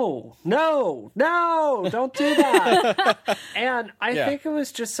 no, don't do that. And I think it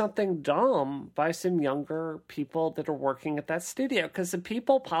was just something dumb by some younger people that are working at that studio. Because the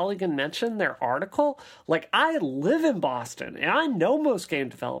people Polygon mentioned their article, like, I live in Boston and I know most game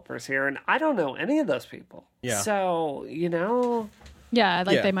developers here, and I don't know any of those people. Yeah. So, Yeah,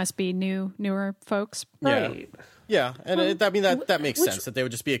 they must be newer folks. Right. Yeah, and that makes sense that they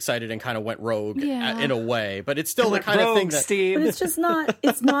would just be excited and kind of went rogue in a way, but it's still the kind of thing that. Steve. But it's just not.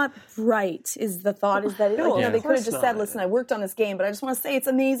 It's not right. Is the thought is that they could have just said, "Listen, I worked on this game, but I just want to say it's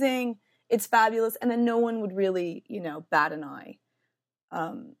amazing, it's fabulous," and then no one would really, bat an eye.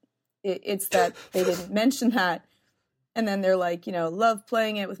 It's that they didn't mention that, and then they're like, love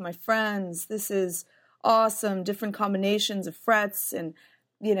playing it with my friends. This is awesome, different combinations of frets, and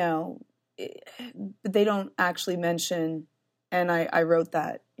but they don't actually mention. And I wrote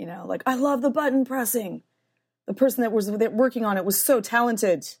that, like, I love the button pressing. The person that was working on it was so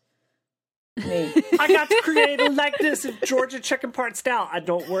talented. Me. I got to create a likeness of Georgia Chicken Part Stout. I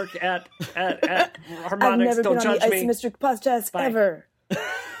don't work at Harmonix. I've never don't been judge on the me. Isometric podcast ever.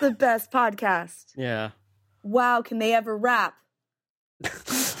 The best podcast. Yeah. Wow, can they ever rap?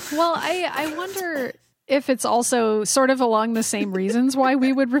 Well, I wonder. if it's also sort of along the same reasons why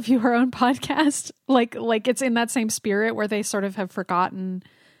we would review our own podcast. Like it's in that same spirit where they sort of have forgotten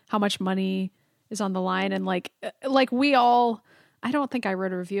how much money is on the line. And like we all, I don't think I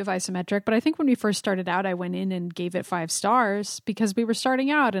wrote a review of Isometric, but I think when we first started out, I went in and gave it 5 stars because we were starting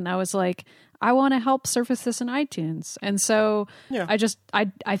out and I was like, I want to help surface this in iTunes. And so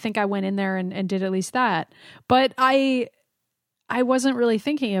I think I went in there and did at least that. But I wasn't really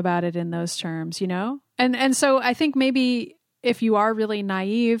thinking about it in those terms, you know? And so I think maybe if you are really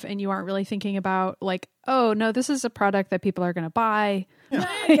naive and you aren't really thinking about like, oh no, this is a product that people are going to buy. Yeah,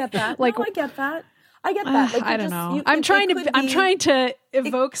 I get that. I get that. I get that. Like, I don't know. I'm trying to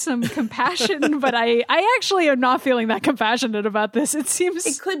evoke some compassion, but I actually am not feeling that compassionate about this. It seems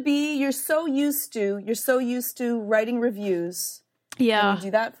it could be you're so used to writing reviews. Yeah, and you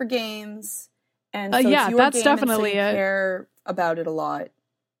do that for games, and so yeah, it's your that's game, definitely and so you care about it a lot.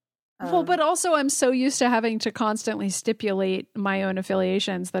 Well, but also I'm so used to having to constantly stipulate my own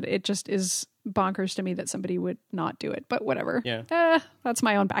affiliations that it just is bonkers to me that somebody would not do it. But whatever. Yeah. That's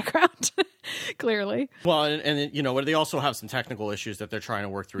my own background, clearly. Well, and you know, they also have some technical issues that they're trying to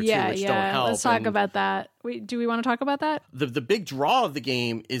work through too, which don't help. Let's talk about that. Do we want to talk about that? The big draw of the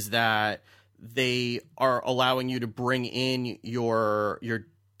game is that they are allowing you to bring in your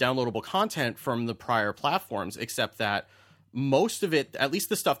downloadable content from the prior platforms, except that most of it, at least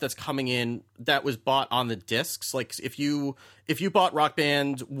the stuff that's coming in that was bought on the discs, like if you bought Rock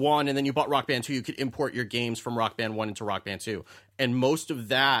Band 1 and then you bought Rock Band 2, you could import your games from Rock Band 1 into Rock Band 2. And most of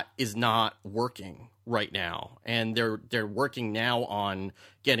that is not working right now. And they're working now on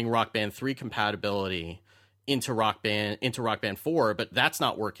getting Rock Band 3 compatibility into Rock Band 4, but that's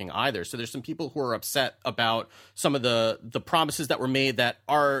not working either. So there's some people who are upset about some of the promises that were made that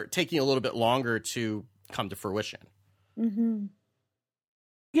are taking a little bit longer to come to fruition. Mm-hmm.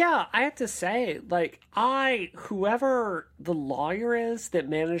 Yeah, I have to say, like, whoever the lawyer is that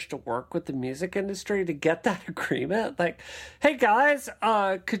managed to work with the music industry to get that agreement, like, hey guys,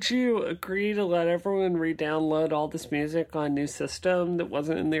 could you agree to let everyone re-download all this music on a new system that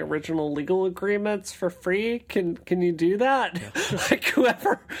wasn't in the original legal agreements for free? Can you do that? Yeah. Like,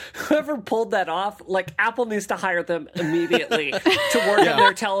 whoever pulled that off, like, Apple needs to hire them immediately to work on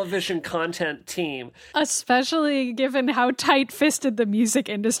their television content team. Especially given how tight-fisted the music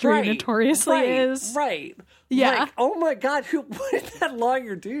industry notoriously is. Right. Yeah. Like, oh my God, what did that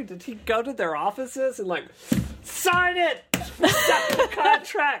lawyer do? Did he go to their offices and like, sign it! Accept the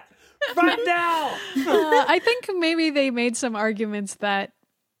contract! Right now! I think maybe they made some arguments that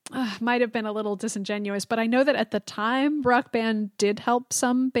might have been a little disingenuous, but I know that at the time, Rock Band did help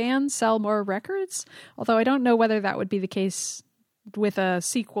some bands sell more records, although I don't know whether that would be the case with a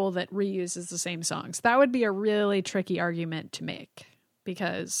sequel that reuses the same songs. That would be a really tricky argument to make,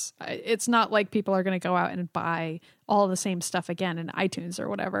 because it's not like people are going to go out and buy all the same stuff again in iTunes or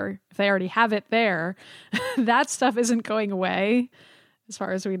whatever. If they already have it there, that stuff isn't going away as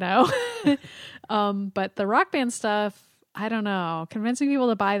far as we know. But the Rock Band stuff, I don't know. Convincing people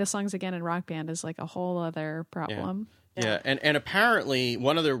to buy the songs again in Rock Band is like a whole other problem. Yeah, and apparently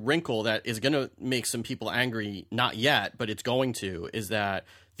one other wrinkle that is going to make some people angry, not yet, but it's going to, is that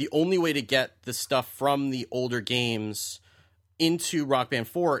the only way to get the stuff from the older games into Rock Band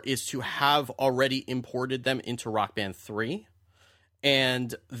 4 is to have already imported them into Rock Band 3.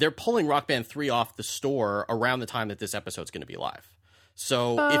 And they're pulling Rock Band 3 off the store around the time that this episode's going to be live.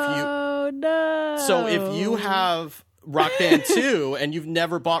 So if you have Rock Band 2 and you've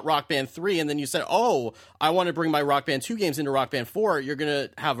never bought Rock Band 3 and then you said, oh, I want to bring my Rock Band 2 games into Rock Band 4, you're going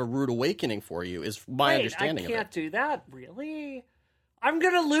to have a rude awakening for you, is my understanding of it. I can't do that, really? I'm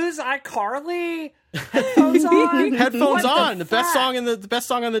going to lose iCarly? Headphones on? Headphones on. The best song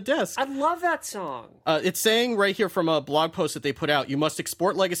on the disc. I love that song. It's saying right here from a blog post that they put out, you must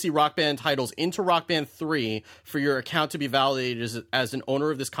export legacy Rock Band titles into Rock Band 3 for your account to be validated as an owner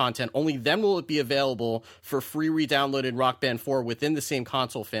of this content. Only then will it be available for free re-downloaded Rock Band 4 within the same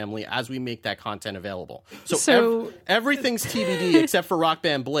console family as we make that content available. So everything's TBD except for Rock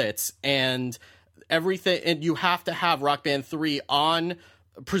Band Blitz, and everything, and you have to have Rock Band 3 on,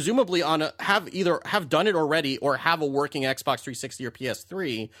 presumably on have done it already or have a working Xbox 360 or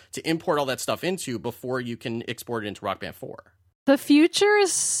PS3 to import all that stuff into before you can export it into Rock Band 4. The future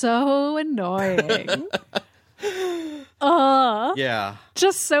is so annoying. Yeah.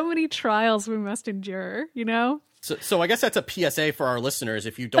 Just so many trials we must endure, you know? So I guess that's a PSA for our listeners.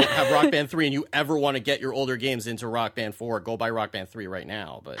 If you don't have Rock Band 3 and you ever want to get your older games into Rock Band 4, go buy Rock Band 3 right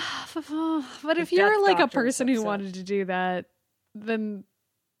now. But if you're like a person who wanted to do that, then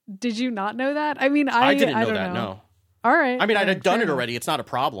did you not know that? I mean, I didn't know don't that, know. no. All right. I mean, all I'd right, have done fair it enough. already. It's not a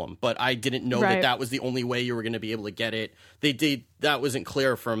problem, but I didn't know that Right. that was the only way you were going to be able to get it. That wasn't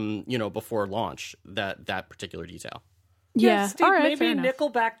clear from, before launch, that particular detail. Yeah. Steve, all right. fair maybe enough.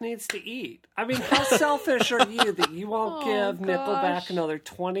 Nickelback needs to eat. I mean, how selfish are you that you won't give Nickelback gosh. another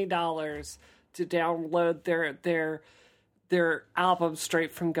 $20 to download their album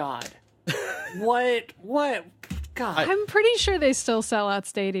straight from God? What? God. I'm pretty sure they still sell out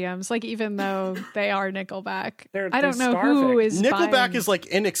stadiums, like even though they are Nickelback. They're I don't know starving. who is Nickelback buying. is like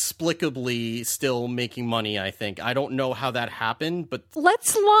inexplicably still making money, I think. I don't know how that happened, but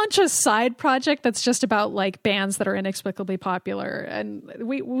Let's launch a side project that's just about like bands that are inexplicably popular, and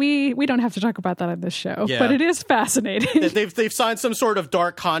we don't have to talk about that on this show, Yeah. but it is fascinating. they've signed some sort of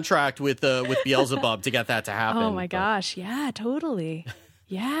dark contract with Beelzebub to get that to happen. Oh my but gosh, yeah, totally,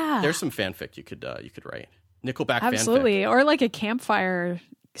 yeah, There's some fanfic you could write. Nickelback absolutely, fanfic. or like a campfire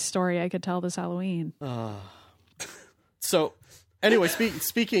story I could tell this Halloween. So, anyway,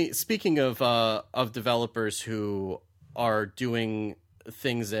 speaking of developers who are doing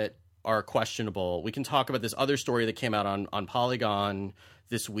things that are questionable, we can talk about this other story that came out on Polygon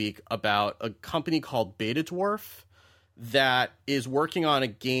this week about a company called Beta Dwarf that is working on a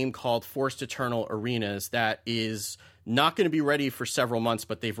game called Forced Eternal Arenas that is not going to be ready for several months,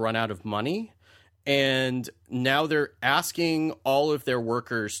 but they've run out of money. And now they're asking all of their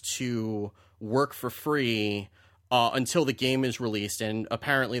workers to work for free until the game is released. And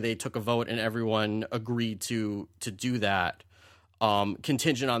apparently they took a vote and everyone agreed to do that,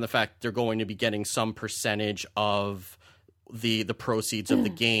 contingent on the fact they're going to be getting some percentage of the proceeds of the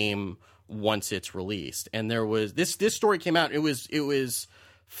game once it's released. And there was this story came out. It was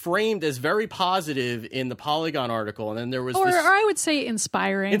framed as very positive in the Polygon article, and then there was Or this... I would say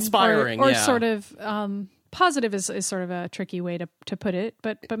inspiring. Or Yeah. sort of positive is sort of a tricky way to put it,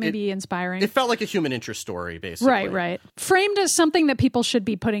 but maybe inspiring. It felt like a human interest story, basically. Right. Framed as something that people should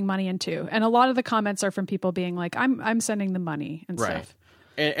be putting money into, and a lot of the comments are from people being like, "I'm sending the money and Right. stuff."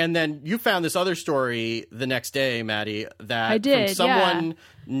 And then you found this other story the next day, Maddie, that I did, from someone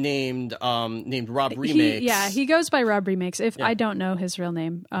named Rob Remakes. He goes by Rob Remakes. I don't know his real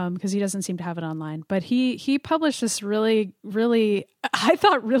name because he doesn't seem to have it online. But he published this really, really, I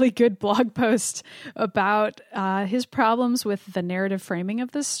thought, really good blog post about his problems with the narrative framing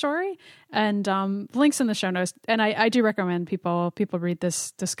of this story. And links in the show notes. And I do recommend people read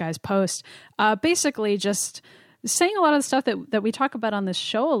this guy's post. Basically, just saying a lot of the stuff that we talk about on this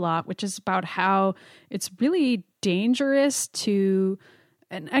show a lot, which is about how it's really dangerous to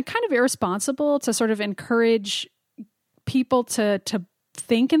and kind of irresponsible to sort of encourage people to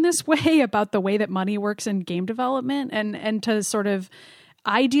think in this way about the way that money works in game development and to sort of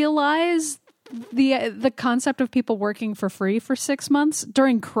idealize the concept of people working for free for 6 months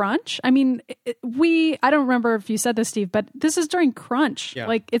during crunch. I mean, I don't remember if you said this, Steve, but this is during crunch. Yeah.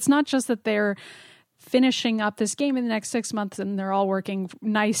 Like, it's not just that they're finishing up this game in the next 6 months and they're all working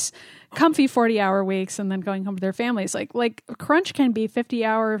nice, comfy 40-hour weeks and then going home to their families. Like crunch can be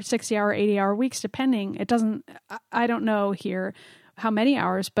 50-hour, 60-hour, 80-hour weeks, depending. I don't know here how many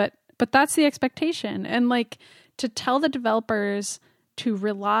hours, but that's the expectation. And like, to tell the developers to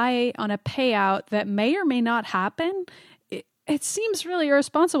rely on a payout that may or may not happen, it seems really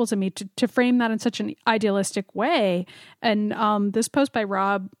irresponsible to me to frame that in such an idealistic way. And this post by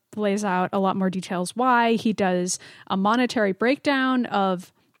Rob lays out a lot more details why. He does a monetary breakdown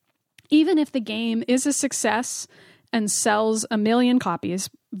of, even if the game is a success and sells 1 million copies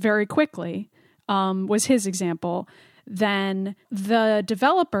very quickly, was his example, then the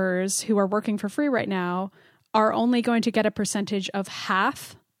developers who are working for free right now are only going to get a percentage of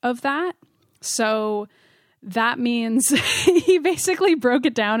half of that. So that means he basically broke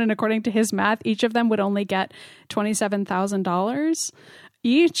it down, and according to his math, each of them would only get $27,000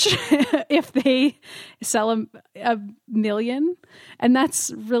 each if they sell a million. And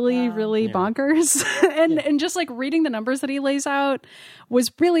that's really, really bonkers. And just like reading the numbers that he lays out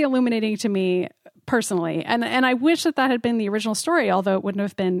was really illuminating to me personally. And I wish that had been the original story, although it wouldn't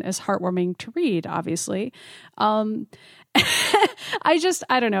have been as heartwarming to read, obviously. I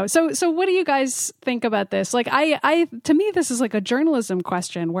don't know. So what do you guys think about this? Like, to me, this is like a journalism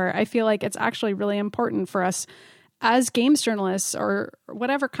question where I feel like it's actually really important for us as games journalists or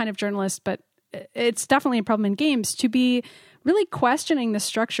whatever kind of journalists, but it's definitely a problem in games, to be really questioning the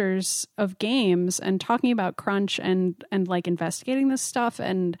structures of games and talking about crunch and like investigating this stuff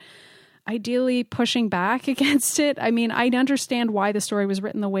and ideally pushing back against it. I mean, I understand why the story was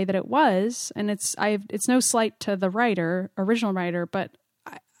written the way that it was, and it's no slight to the original writer, but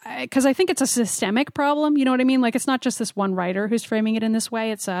because I think it's a systemic problem. You know what I mean? Like, it's not just this one writer who's framing it in this way.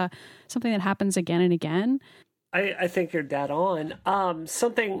 It's something that happens again and again. I think you're dead on.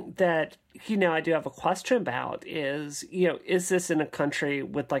 Something that, I do have a question about is, is this in a country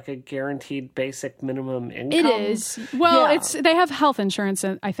with like a guaranteed basic minimum income? It is. Well, they have health insurance,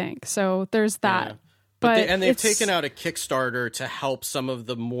 I think. So there's that. Yeah. But they've taken out a Kickstarter to help some of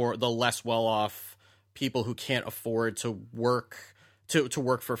the less well-off people who can't afford to work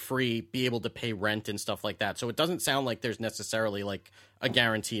for free, be able to pay rent and stuff like that. So it doesn't sound like there's necessarily like a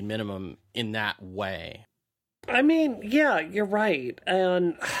guaranteed minimum in that way. I mean, yeah, you're right.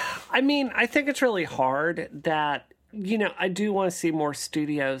 And I mean, I think it's really hard that, I do want to see more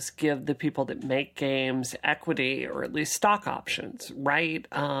studios give the people that make games equity or at least stock options, right?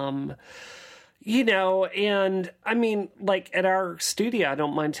 And I mean, like at our studio, I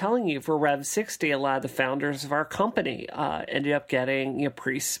don't mind telling you, for Rev 60, a lot of the founders of our company ended up getting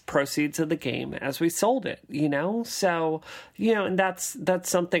proceeds of the game as we sold it, So, and that's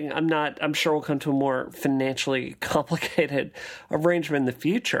something I'm sure we'll come to a more financially complicated arrangement in the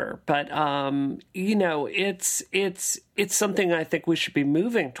future. But, it's something I think we should be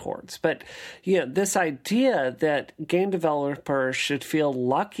moving towards. But, this idea that game developers should feel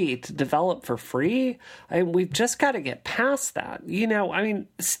lucky to develop for free, we've just got to get past that.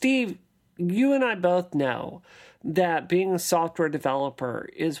 Steve, you and I both know that being a software developer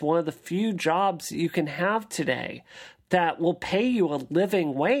is one of the few jobs you can have today that will pay you a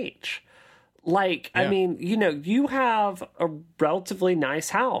living wage. Like, yeah. I mean, you have a relatively nice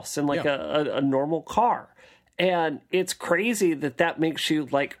house and like a normal car. And it's crazy that makes you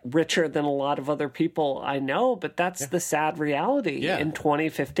like richer than a lot of other people I know, but that's the sad reality in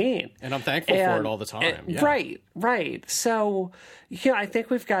 2015. And I'm thankful for it all the time. Right. So, I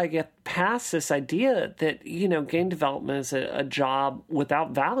think we've got to get past this idea that, game development is a job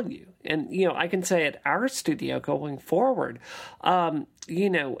without value. And, I can say at our studio going forward,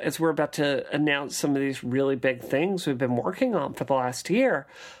 as we're about to announce some of these really big things we've been working on for the last year,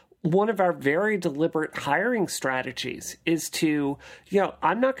 one of our very deliberate hiring strategies is to,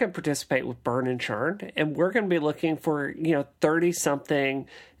 I'm not going to participate with burn and churn, and we're going to be looking for, 30-something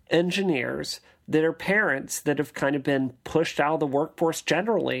engineers that are parents that have kind of been pushed out of the workforce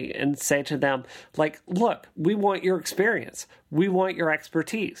generally, and say to them, like, look, we want your experience. We want your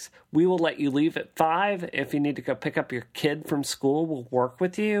expertise. We will let you leave at 5. If you need to go pick up your kid from school, we'll work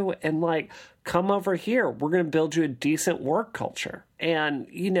with you. And like, come over here. We're going to build you a decent work culture. And,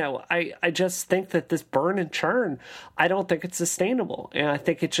 I just think that this burn and churn, I don't think it's sustainable. And I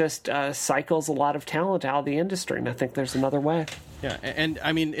think it just cycles a lot of talent out of the industry. And I think there's another way. Yeah. And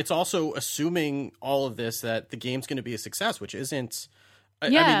I mean, it's also assuming all of this that the game's going to be a success, which isn't.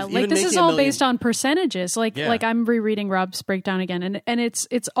 Yeah, like this is all based on percentages. Like I'm rereading Rob's breakdown again, and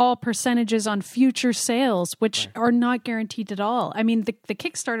it's all percentages on future sales, which are not guaranteed at all. I mean, the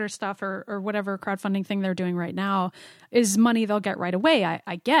Kickstarter stuff or whatever crowdfunding thing they're doing right now is money they'll get right away,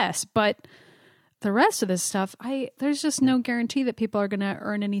 I guess. But the rest of this stuff, there's just no guarantee that people are going to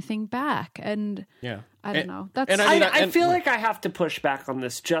earn anything back. And I don't know. I feel like I have to push back on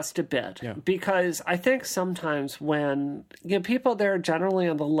this just a bit because I think sometimes when people that are generally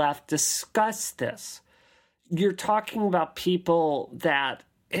on the left discuss this, you're talking about people that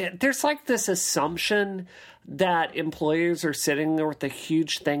there's like this assumption that employers are sitting there with a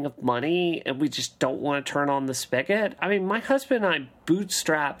huge thing of money and we just don't want to turn on the spigot. I mean, my husband and I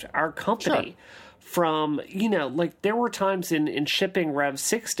bootstrapped our company. Sure. From, there were times in shipping Rev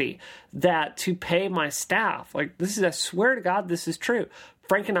 60 that to pay my staff, I swear to God, this is true.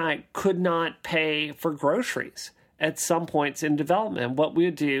 Frank and I could not pay for groceries at some points in development. What we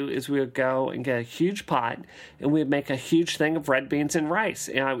would do is we would go and get a huge pot and we would make a huge thing of red beans and rice.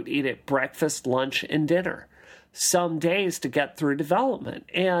 And I would eat it breakfast, lunch, and dinner. Some days to get through development.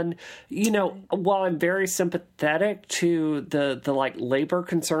 And, while I'm very sympathetic to the like labor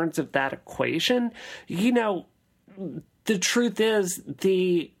concerns of that equation, the truth is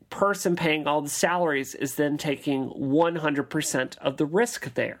the person paying all the salaries is then taking 100% of the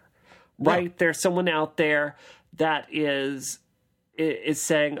risk there, right? Yeah. There's someone out there that is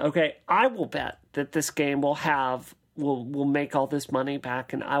saying, okay, I will bet that this game will make all this money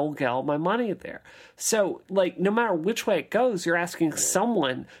back and I will get all my money there. So, no matter which way it goes, you're asking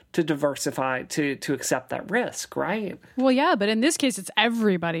someone to diversify, to accept that risk, right? Well, yeah, but in this case, it's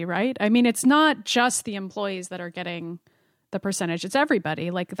everybody, right? I mean, it's not just the employees that are getting the percentage. It's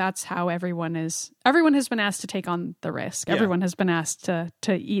everybody. Like, that's how everyone has been asked to take on the risk. Yeah. Everyone has been asked to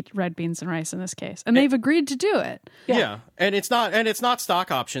eat red beans and rice in this case. And they've agreed to do it. Yeah. And it's not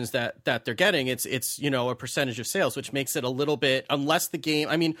stock options that they're getting. It's a percentage of sales, which makes it a little bit, unless the game,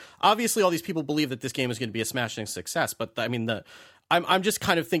 I mean, obviously all these people believe that this game is going to be a smashing success, but I mean, I'm just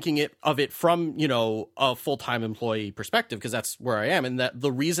kind of thinking of it from, you know, a full-time employee perspective, because that's where I am. And that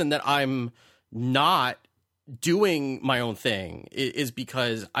the reason that I'm not doing my own thing is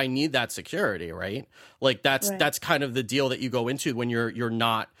because I need that security, right? Like that's kind of the deal that you go into when you're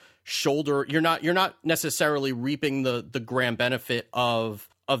not you're not necessarily reaping the grand benefit of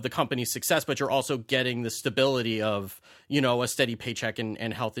the company's success, but you're also getting the stability of, you know, a steady paycheck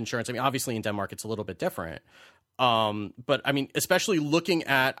and health insurance. I mean, obviously in Denmark it's a little bit different. But I mean, especially looking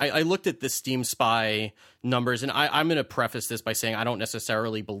at, I looked at the Steam Spy numbers, and I'm going to preface this by saying I don't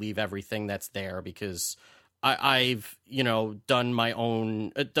necessarily believe everything that's there, because I've, you know, done my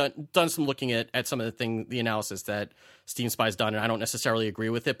own, done some looking at some of the analysis that Steam Spy's done, and I don't necessarily agree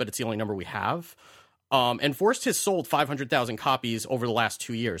with it, but it's the only number we have. And Forced has sold 500,000 copies over the last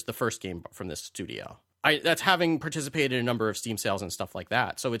 2 years, the first game from this studio. That's having participated in a number of Steam sales and stuff like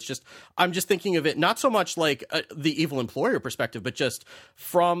that. So it's just, I'm just thinking of it not so much like the evil employer perspective, but just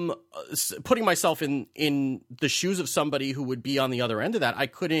from putting myself in the shoes of somebody who would be on the other end of that.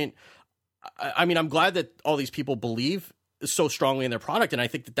 I mean, I'm glad that all these people believe so strongly in their product, and I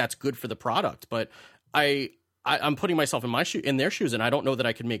think that that's good for the product. But I'm putting myself in their shoes, and I don't know that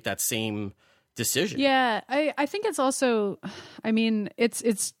I could make that same decision. Yeah, I think it's also, I mean,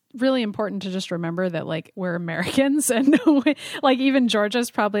 it's really important to just remember that, like, we're Americans, and like even Georgia's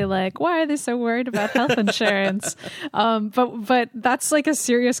probably like, why are they so worried about health insurance? But that's like a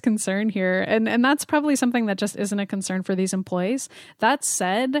serious concern here, and that's probably something that just isn't a concern for these employees. That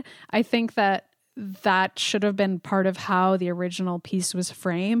said, I think that should have been part of how the original piece was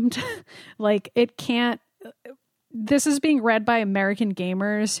framed. Like, it can't. This is being read by American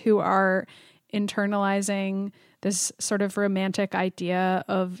gamers who are internalizing this sort of romantic idea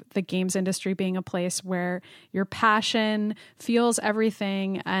of the games industry being a place where your passion fuels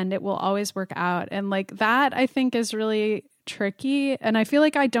everything and it will always work out. And like that, I think, is really tricky. And I feel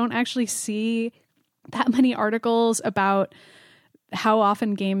like I don't actually see that many articles about how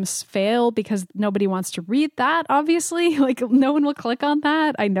often games fail, because nobody wants to read that, obviously. Like, no one will click on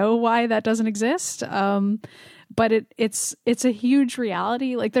that. I know why that doesn't exist. But it's a huge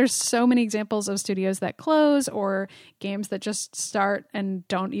reality. Like, there's so many examples of studios that close, or games that just start and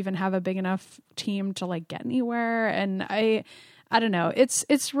don't even have a big enough team to like get anywhere. And I don't know.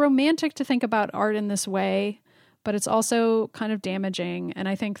 It's romantic to think about art in this way, but it's also kind of damaging. And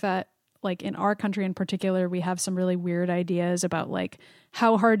I think that, like, in our country in particular, we have some really weird ideas about like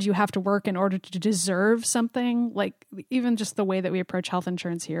how hard you have to work in order to deserve something. Like, even just the way that we approach health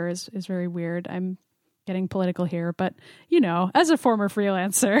insurance here is very weird. I'm getting political here, but, you know, as a former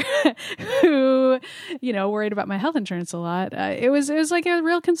freelancer who, you know, worried about my health insurance a lot, it was like a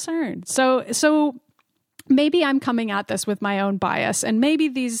real concern. So maybe I'm coming at this with my own bias, and maybe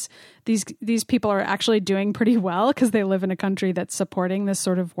these people are actually doing pretty well because they live in a country that's supporting this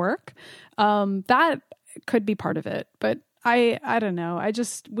sort of work. That could be part of it, but I don't know. I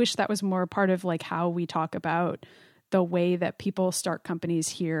just wish that was more part of like how we talk about the way that people start companies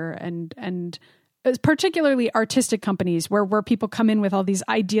here, and particularly artistic companies where people come in with all these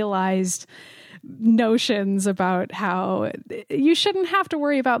idealized notions about how you shouldn't have to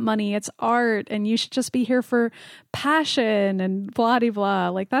worry about money. It's art, and you should just be here for passion and blah de blah.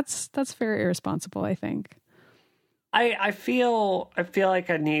 Like, that's very irresponsible, I think. I feel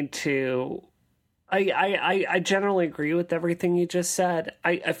like I need to. I generally agree with everything you just said.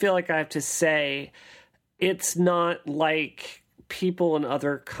 I feel like I have to say, it's not like people in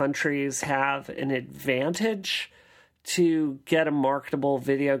other countries have an advantage to get a marketable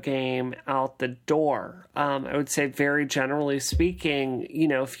video game out the door. I would say, very generally speaking, you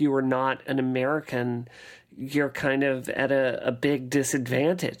know, if you were not an American, you're kind of at a big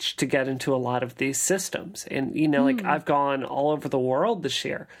disadvantage to get into a lot of these systems. And, you know, like, I've gone all over the world this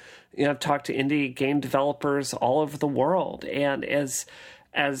year. You know, I've talked to indie game developers all over the world, and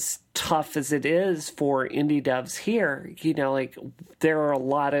as tough as it is for indie devs here, you know, like, there are a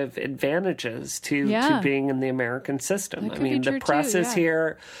lot of advantages to being in the American system. I mean, the press is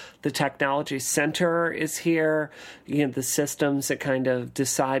here, the technology center is here, you know, the systems that kind of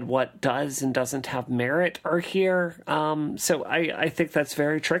decide what does and doesn't have merit are here. So I think that's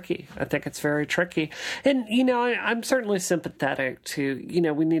very tricky. I think it's very tricky. And, you know, I'm certainly sympathetic to, you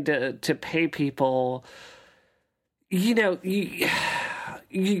know, we need to pay people, you know,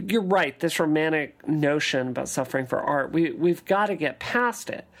 you're right. This romantic notion about suffering for art, we've got to get past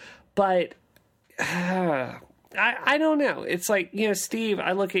it. But I don't know. It's like, you know, Steve,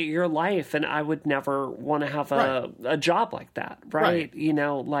 I look at your life and I would never want to have a job like that. Right. You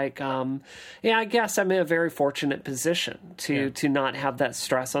know, like, yeah, I guess I'm in a very fortunate position to not have that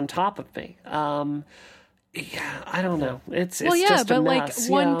stress on top of me. Yeah, I don't know. It's well, yeah, just a but mess. like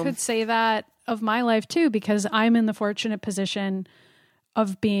one could say that of my life too, because I'm in the fortunate position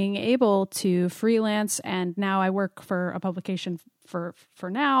of being able to freelance, and now I work for a publication for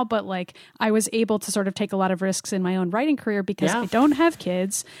now, but like I was able to sort of take a lot of risks in my own writing career because I don't have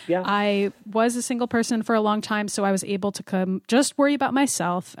kids. Yeah. I was a single person for a long time, so I was able to just worry about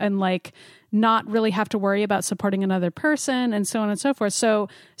myself and like not really have to worry about supporting another person and so on and so forth. So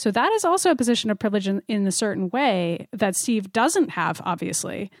that is also a position of privilege in a certain way that Steve doesn't have,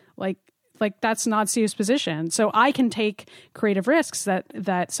 obviously. Like that's not Steve's position. So I can take creative risks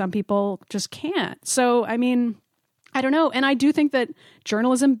that some people just can't. So, I mean, I don't know. And I do think that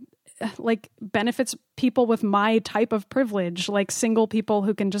journalism like benefits people with my type of privilege, like single people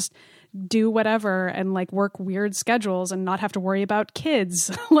who can just do whatever and like work weird schedules and not have to worry about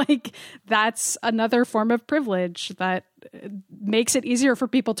kids. Like that's another form of privilege that makes it easier for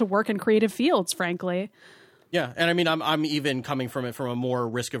people to work in creative fields, frankly. Yeah, and I mean, I'm even coming from it from a more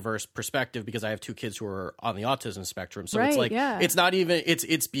risk averse perspective because I have two kids who are on the autism spectrum. So it's like it's not even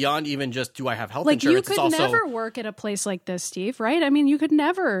it's beyond even just do I have health insurance? You could never work at a place like this, Steve, right? I mean, you could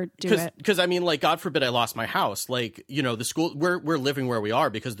never do it. Because I mean, like, God forbid I lost my house. Like, you know, the school we're living where we are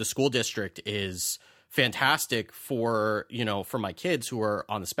because the school district is fantastic for, you know, for my kids who are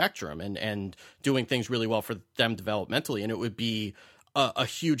on the spectrum and doing things really well for them developmentally, and it would be a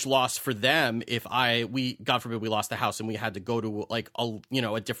huge loss for them if God forbid we lost the house and we had to go to like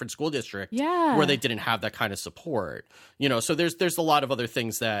a different school district where they didn't have that kind of support, you know. So there's a lot of other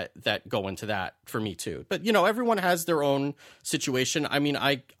things that go into that for me too. But you know, everyone has their own situation. I mean,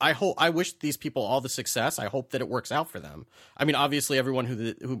 I wish these people all the success. I hope that it works out for them. I mean, obviously everyone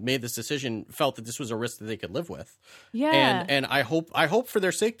who made this decision felt that this was a risk that they could live with. Yeah. And I hope for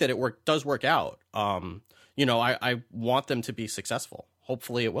their sake that it does work out. You know, I want them to be successful.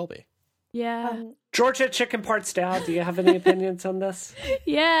 Hopefully it will be. Yeah. Georgia Chicken Parts Dad, do you have any opinions on this?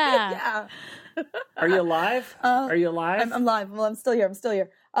 Yeah. Yeah. Are you alive? Are you alive? I'm live. Well, I'm still here.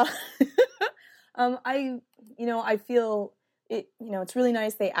 I feel it, you know, it's really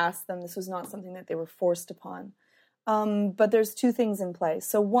nice they asked them. This was not something that they were forced upon. But there's two things in play.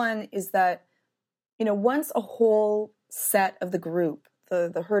 So one is that, you know, once a whole set of the group,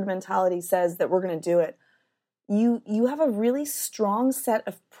 the herd mentality says that we're going to do it, you have a really strong set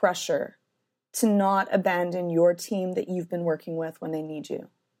of pressure to not abandon your team that you've been working with when they need you.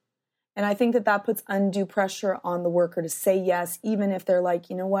 And I think that puts undue pressure on the worker to say yes, even if they're like,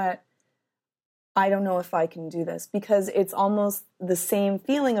 you know what, I don't know if I can do this, because it's almost the same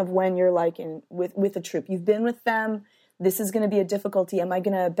feeling of when you're like with a troop. You've been with them. This is going to be a difficulty. Am I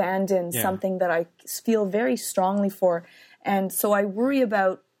going to abandon something that I feel very strongly for? And so I worry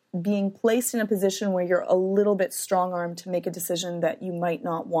about being placed in a position where you're a little bit strong-armed to make a decision that you might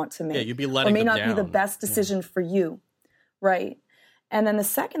not want to make. Yeah, you'd be letting them down. Or may not be the best decision for you, right? And then the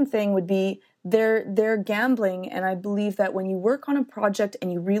second thing would be they're gambling, and I believe that when you work on a project and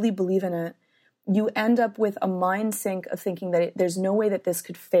you really believe in it, you end up with a mind sink of thinking that there's no way that this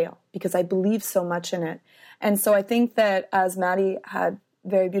could fail because I believe so much in it. And so I think that, as Maddie had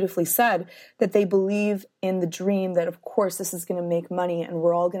very beautifully said, that they believe in the dream that, of course, this is going to make money and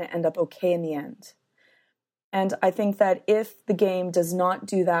we're all going to end up okay in the end. And I think that if the game does not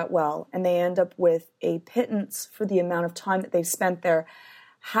do that well and they end up with a pittance for the amount of time that they've spent there,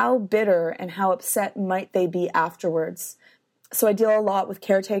 how bitter and how upset might they be afterwards? So I deal a lot with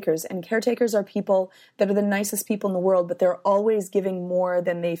caretakers, and caretakers are people that are the nicest people in the world, but they're always giving more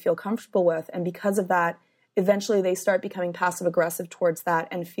than they feel comfortable with. And because of that, eventually they start becoming passive-aggressive towards that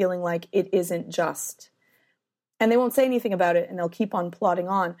and feeling like it isn't just. And they won't say anything about it, and they'll keep on plodding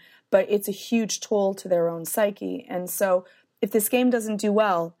on, but it's a huge toll to their own psyche. And so if this game doesn't do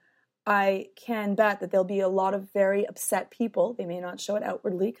well, I can bet that there'll be a lot of very upset people. They may not show it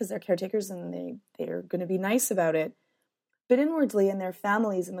outwardly because they're caretakers and they're going to be nice about it, but inwardly in their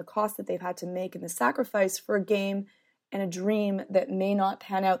families and the cost that they've had to make and the sacrifice for a game and a dream that may not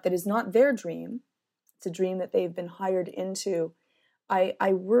pan out, that is not their dream. It's a dream that they've been hired into. I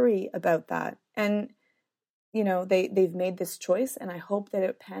worry about that. And, you know, they've made this choice, and I hope that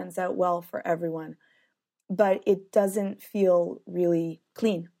it pans out well for everyone. But it doesn't feel really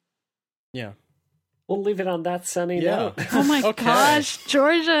clean. Yeah. We'll leave it on that sunny note. Oh my gosh,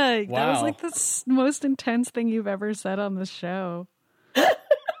 Georgia. Wow. That was like the most intense thing you've ever said on the show.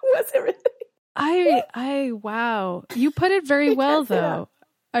 Was it really? Wow. You put it very well, though.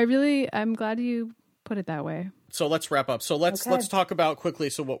 I'm glad you put it that way. So let's wrap up. So let's talk about quickly.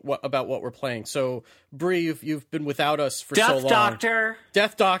 So what about what we're playing? So Bree, you've been without us for so long.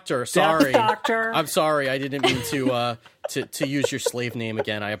 Death Doctor. Sorry, Death Doctor. I'm sorry. I didn't mean to use your slave name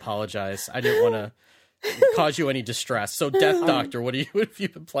again. I apologize. I didn't want to. cause you any distress. So, Death Doctor, what have you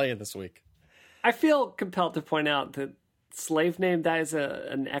been playing this week? I feel compelled to point out that Slave Name, that is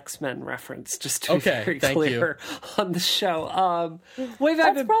an X-Men reference, just to be very clear on the show.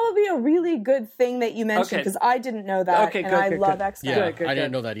 That's probably a really good thing that you mentioned, because I didn't know that, and I love X-Men. Yeah, I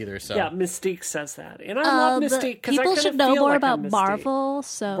didn't know that either. So yeah, Mystique says that, and I love Mystique because people should know more about Marvel.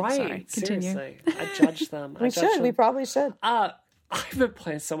 So right, sorry, continue. Seriously, I judge them. We probably should. I've been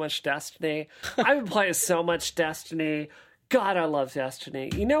playing so much Destiny. God, I love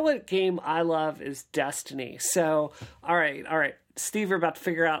Destiny. You know what game I love is Destiny. So, all right. Steve, you're about to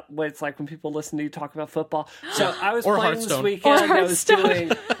figure out what it's like when people listen to you talk about football. So I was playing this weekend.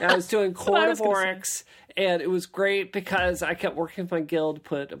 I was doing Court of Oryx. And it was great because I kept working with my guild,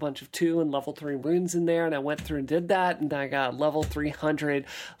 put a bunch of 2 and level 3 runes in there, and I went through and did that, and I got a level 300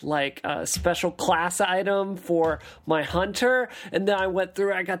 special class item for my hunter, and then I went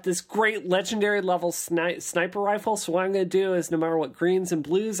through, I got this great legendary level sniper rifle. So what I'm going to do is, no matter what greens and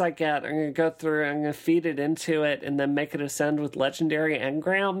blues I get, I'm going to go through, I'm going to feed it into it, and then make it ascend with legendary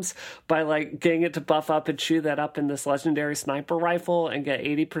engrams by getting it to buff up and chew that up in this legendary sniper rifle and get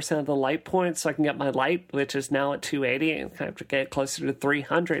 80% of the light points, so I can get my light, which is now at 280, and I have to get closer to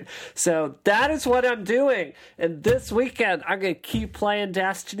 300. So that is what I'm doing. And this weekend, I'm going to keep playing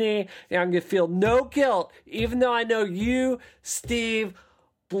Destiny, and I'm going to feel no guilt, even though I know you, Steve,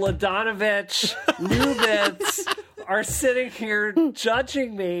 Bladanovich, Lubitz, are sitting here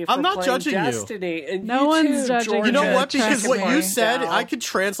judging me for I'm not playing judging Destiny. And no one's judging Georgia, you know what? Because what you said, Gal. I could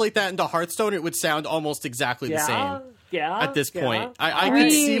translate that into Hearthstone. It would sound almost exactly the same. Yeah, at this point, I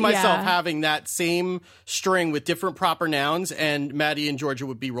could see myself having that same string with different proper nouns, and Maddie and Georgia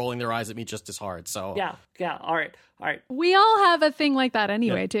would be rolling their eyes at me just as hard. So yeah. All right. We all have a thing like that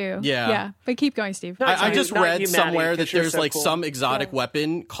anyway, too. Yeah. But keep going, Steve. I just read somewhere that there's some exotic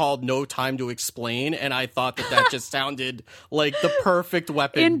weapon called No Time to Explain, and I thought that just sounded like the perfect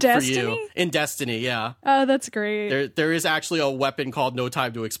weapon in for you. In Destiny, yeah. Oh, that's great. There is actually a weapon called No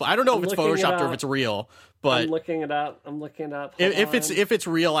Time to Explain. I don't know if it's photoshopped or if it's real. But I'm looking it up. If it's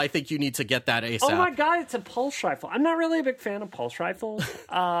real, I think you need to get that ASAP. Oh my god, it's a pulse rifle. I'm not really a big fan of pulse rifles.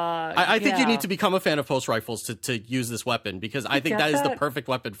 I think you need to become a fan of pulse rifles to use this weapon, because I think that is the perfect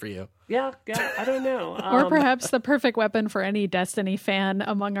weapon for you. Yeah, I don't know. Or perhaps the perfect weapon for any Destiny fan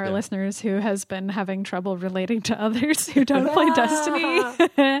among our listeners who has been having trouble relating to others who don't play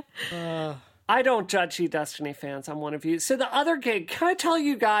Destiny. I don't judge you Destiny fans. I'm one of you. So the other gig, can I tell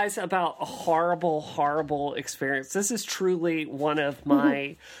you guys about a horrible, horrible experience? This is truly one of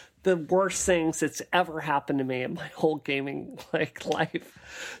my the worst things that's ever happened to me in my whole gaming life.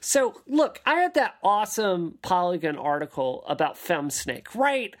 So look, I had that awesome Polygon article about FemSnake,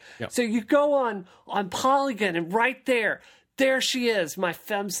 right? Yep. So you go on Polygon, and right there she is, my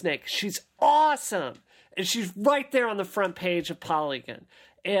FemSnake. She's awesome. And she's right there on the front page of Polygon.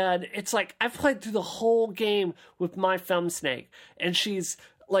 And it's like, I've played through the whole game with my FemSnake, and she's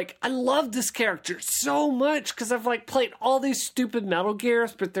like, I love this character so much because I've played all these stupid Metal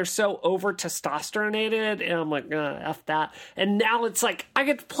Gears, but they're so over testosteronated, and I'm like, F that. And now it's like, I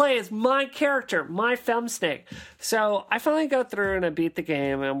get to play as my character, my FemSnake. So I finally go through and I beat the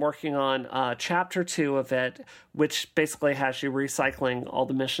game, and I'm working on chapter 2 of it, which basically has you recycling all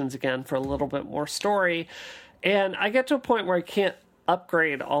the missions again for a little bit more story. And I get to a point where I can't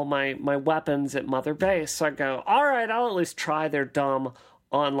upgrade all my weapons at Mother Base. So I go, all right, I'll at least try their dumb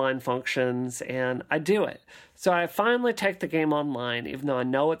online functions, and I do it. So I finally take the game online, even though I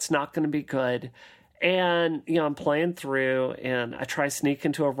know it's not going to be good. And, I'm playing through, and I try sneak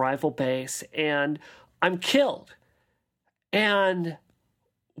into a rival base, and I'm killed. And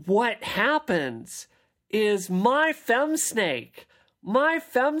what happens is my FemSnake,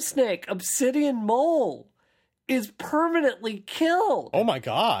 Obsidian Mole, is permanently killed. Oh my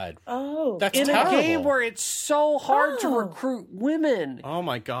god. Oh. That's in terrible. a game where it's so hard to recruit women. Oh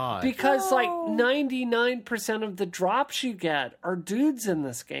my god. Because 99% of the drops you get are dudes in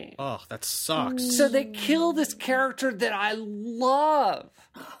this game. Oh, that sucks. So they kill this character that I love,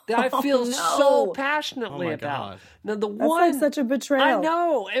 that I feel so passionately about. Now That's such a betrayal. I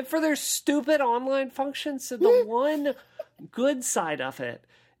know, and for their stupid online functions. So the one good side of it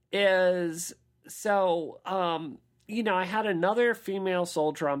is, I had another female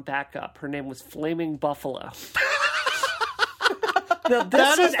soldier on backup. Her name was Flaming Buffalo. Now,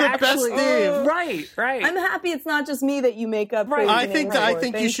 that is the best name. Right. I'm happy it's not just me that you make up. Right. I think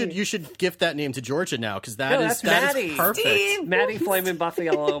you should gift that name to Georgia now, because that is perfect. Steve. Maddie Flaming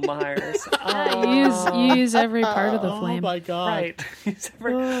Buffalo Myers. Use every part of the flame. Oh my god.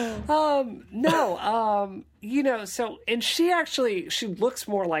 Right. and she looks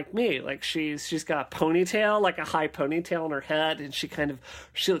more like me. Like she's got a ponytail, like a high ponytail on her head, and she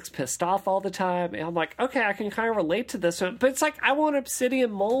looks pissed off all the time. And I'm like, okay, I can kind of relate to this one, but it's like, I want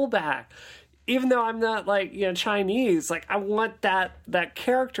Obsidian Mole back. Even though I'm not Chinese, like I want that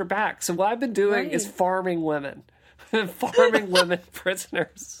character back. So what I've been doing is farming women, farming women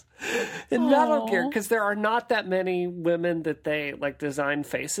prisoners. In Metal Gear, because there are not that many women that they design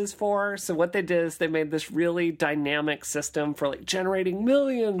faces for. So what they did is they made this really dynamic system for generating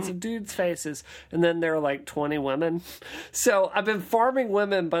millions of dudes' faces, and then there are 20 women. So I've been farming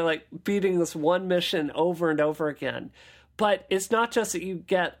women by beating this one mission over and over again. But it's not just that you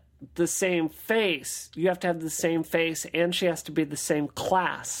get the same face; you have to have the same face, and she has to be the same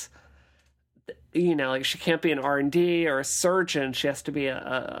class. She can't be an R&D or a surgeon. She has to be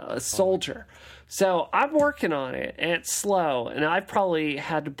a soldier. So I'm working on it, and it's slow. And I've probably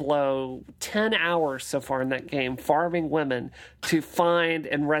had to blow 10 hours so far in that game farming women to find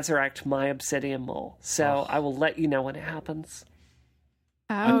and resurrect my Obsidian Mole. So I will let you know when it happens.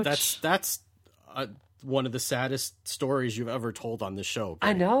 Ouch. That's one of the saddest stories you've ever told on this show.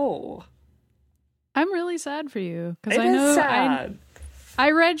 I know. I'm really sad for you because I know sad.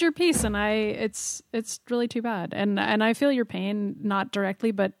 I read your piece and it's really too bad. And I feel your pain, not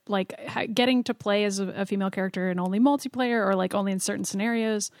directly, but getting to play as a female character in only multiplayer or only in certain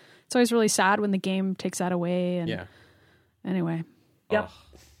scenarios. It's always really sad when the game takes that away. And anyway. Yep.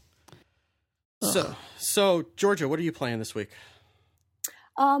 So Georgia, what are you playing this week?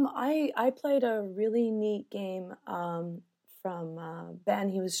 I played a really neat game from Ben.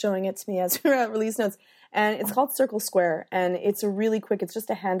 He was showing it to me as we were at release notes. And it's called Circle Square, and it's it's just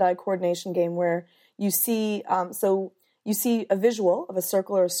a hand-eye coordination game where you see, you see a visual of a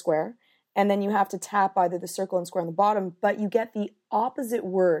circle or a square, and then you have to tap either the circle and square on the bottom, but you get the opposite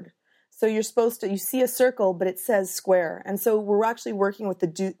word. So you see a circle, but it says square. And so we're actually working with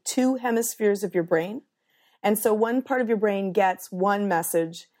the two hemispheres of your brain. And so one part of your brain gets one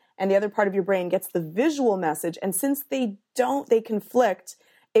message, and the other part of your brain gets the visual message. And since they conflict,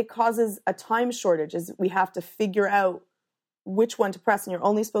 it causes a time shortage as we have to figure out which one to press, and you're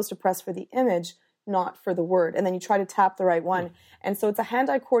only supposed to press for the image, not for the word. And then you try to tap the right one. And so it's a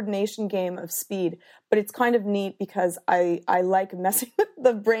hand-eye coordination game of speed, but it's kind of neat because I like messing with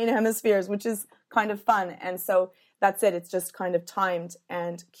the brain hemispheres, which is kind of fun. And so that's it. It's just kind of timed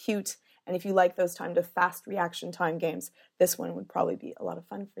and cute. And if you like those timed to fast reaction time games, this one would probably be a lot of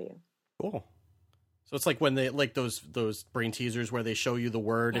fun for you. Cool. So it's like when they those brain teasers where they show you the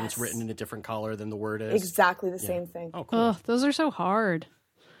word and it's written in a different color than the word is. Exactly the same thing. Oh, cool. Oh, those are so hard.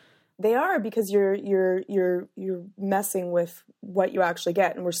 They are, because you're messing with what you actually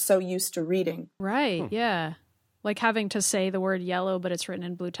get, and we're so used to reading. Right. Yeah. Like having to say the word yellow, but it's written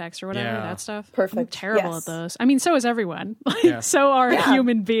in blue text or whatever, that stuff. Perfect. I'm terrible at those. I mean, so is everyone. So are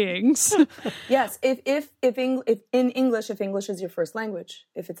human beings. Yes. If English is your first language,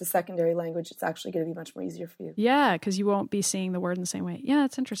 if it's a secondary language, it's actually going to be much more easier for you. Yeah, because you won't be seeing the word in the same way. Yeah,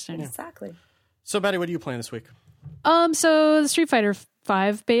 that's interesting. Exactly. So, Maddie, what are you playing this week? So the Street Fighter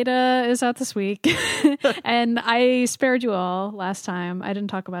 5 beta is out this week, and I spared you all last time. I didn't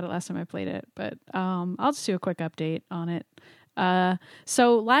talk about it last time I played it, but I'll just do a quick update on it.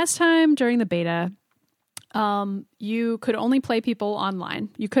 So last time during the beta, you could only play people online.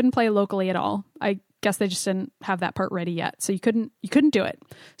 You couldn't play locally at all. I guess they just didn't have that part ready yet, so you couldn't do it.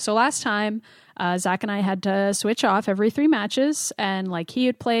 So last time, Zach and I had to switch off every 3 matches, and he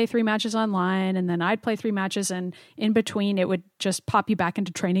would play 3 matches online, and then I'd play 3 matches, and in between it would just pop you back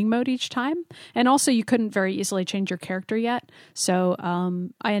into training mode each time. And also you couldn't very easily change your character yet, so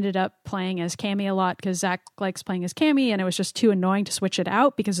I ended up playing as Cammy a lot because Zach likes playing as Cammy, and it was just too annoying to switch it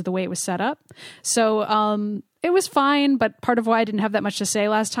out because of the way it was set up. So it was fine, but part of why I didn't have that much to say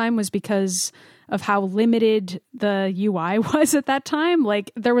last time was because of how limited the UI was at that time.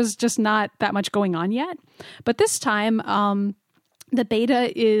 There was just not that much going on yet. But this time, the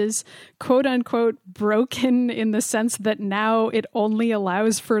beta is quote unquote broken in the sense that now it only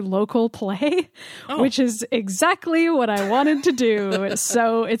allows for local play, which is exactly what I wanted to do.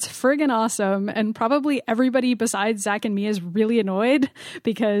 So it's friggin' awesome. And probably everybody besides Zach and me is really annoyed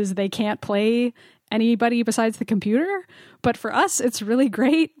because they can't play anybody besides the computer. But for us, it's really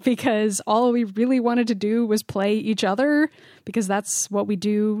great because all we really wanted to do was play each other, because that's what we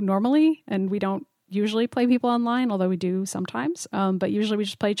do normally. And we don't usually play people online, although we do sometimes. But usually we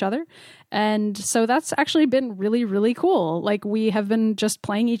just play each other. And so that's actually been really, really cool. We have been just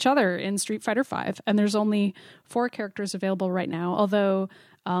playing each other in Street Fighter V, and there's only 4 characters available right now. Although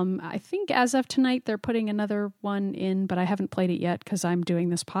I think as of tonight, they're putting another one in, but I haven't played it yet because I'm doing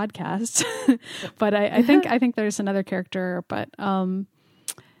this podcast. But I think there's another character, but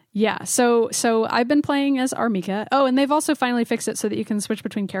yeah. So I've been playing as Armika. Oh, and they've also finally fixed it so that you can switch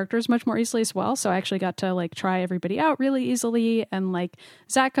between characters much more easily as well. So I actually got to like try everybody out really easily, and like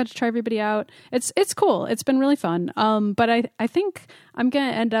Zach got to try everybody out. It's cool. It's been really fun. But I think I'm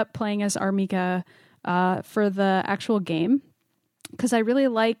gonna end up playing as Armika for the actual game because I really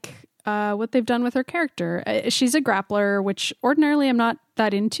like what they've done with her character. She's a grappler, which ordinarily I'm not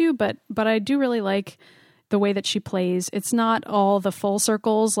that into, but I do really like the way that she plays. It's not all the full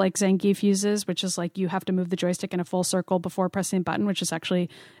circles like Zangief uses, which is like you have to move the joystick in a full circle before pressing a button, which is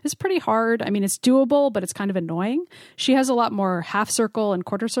pretty hard. I mean, it's doable, but it's kind of annoying. She has a lot more half circle and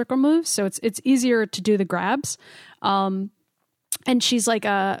quarter circle moves, so it's easier to do the grabs. And she's like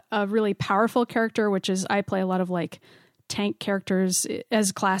a really powerful character, which is I play a lot of like tank characters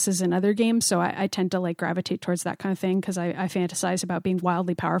as classes in other games, so I tend to like gravitate towards that kind of thing because I fantasize about being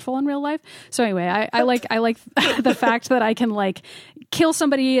wildly powerful in real life. So anyway, I like the fact that I can like kill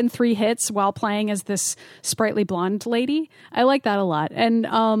somebody in 3 hits while playing as this sprightly blonde lady. I like that a lot. And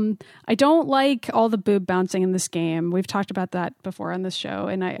I don't like all the boob bouncing in this game. We've talked about that before on this show,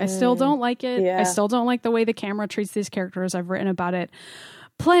 and I still don't like it. Yeah. I still don't like the way the camera treats these characters. I've written about it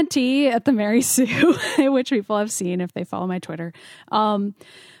plenty at the Mary Sue, which people have seen if they follow my Twitter.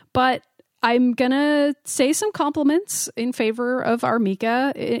 But I'm gonna say some compliments in favor of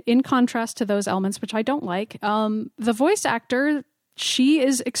Armika in contrast to those elements which I don't like. The voice actor, she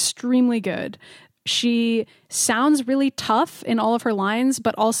is extremely good. She sounds really tough in all of her lines,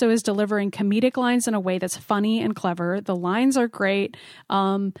 but also is delivering comedic lines in a way that's funny and clever. The lines are great.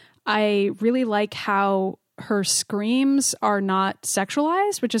 I really like how her screams are not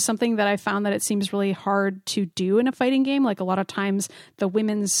sexualized, which is something that I found that it seems really hard to do in a fighting game. Like a lot of times the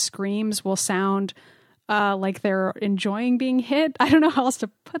women's screams will sound like they're enjoying being hit. I don't know how else to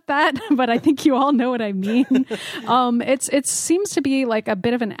put that, but I think you all know what I mean. It seems to be like a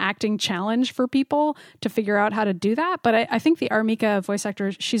bit of an acting challenge for people to figure out how to do that. But I think the Armika voice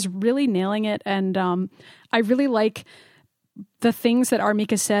actor, she's really nailing it. And I really like the things that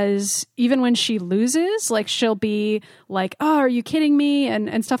Armika says, even when she loses, like she'll be like, "Oh, are you kidding me?"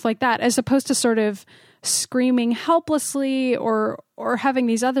 and stuff like that, as opposed to sort of screaming helplessly or having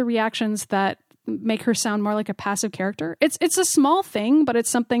these other reactions that make her sound more like a passive character. It's a small thing, but it's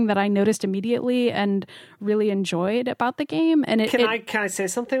something that I noticed immediately and really enjoyed about the game. And Can I say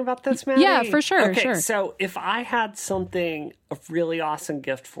something about this, Maddie? Yeah, for sure. Okay, sure. So if I had a really awesome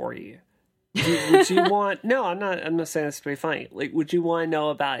gift for you, would you want? No, I'm not saying this to be funny. Like, would you want to know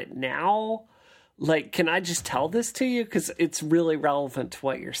about it now? Like, can I just tell this to you because it's really relevant to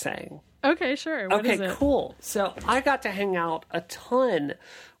what you're saying? Okay, sure. What is it? Cool. So I got to hang out a ton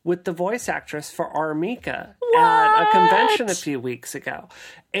with the voice actress for Armika at a convention a few weeks ago.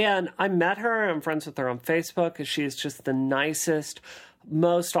 And I met her. I'm friends with her on Facebook because she's just the nicest,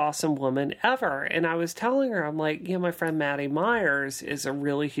 most awesome woman ever. And I was telling her, I'm like, my friend Maddie Myers is a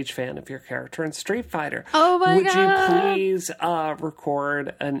really huge fan of your character in Street Fighter. Oh my God. Would you please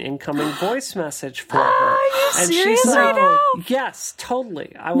record an incoming voice message for her? Are you serious right now? Yes,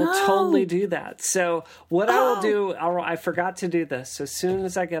 totally. I will totally do that. So what I will do, I forgot to do this. So as soon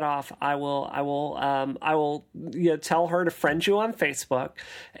as I get off, I will tell her to friend you on Facebook,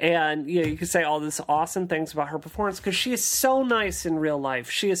 and you can say all these awesome things about her performance because she is so nice in real life.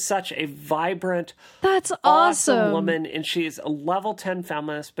 She is such a vibrant, that's awesome woman, and she's a level 10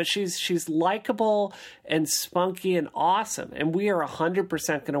 feminist, but she's likable and spunky and awesome. And we are 100%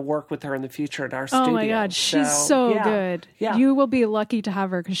 going to work with her in the future at our studio. Oh my God, she's so good. Yeah. You will be lucky to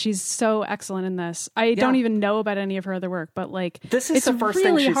have her because she's so excellent in this. I don't even know about any of her other work, but like this is it's the first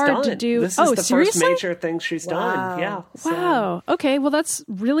really thing she's hard done. to do. This is the seriously? first major thing she's done. Yeah. So. Wow. Okay. Well, that's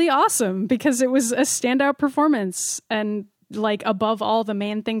really awesome because it was a standout performance, and like above all, the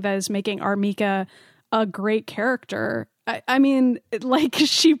main thing that is making Armika a great character. I mean, like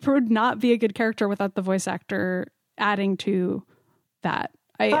she would not be a good character without the voice actor adding to that.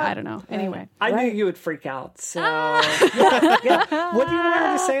 I don't know. Anyway, I knew you would freak out. So yeah. What do you want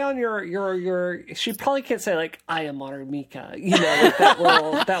her to say on your? She probably can't say like "I am Armika."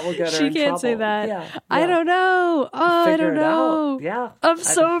 Like that will get her. She in can't trouble. say that. Yeah. I don't know. Oh, I don't know. Yeah, I'm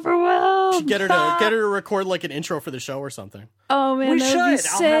so overwhelmed. Get her to record like an intro for the show or something. Oh man, we that should.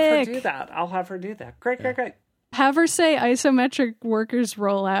 would be sick. I'll have her do that. Great. Have her say isometric workers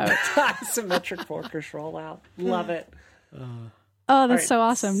roll out. Isometric workers roll out. Love it. Oh, that's so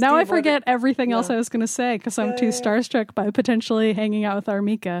awesome. Now I forget everything else I was going to say because I'm too starstruck by potentially hanging out with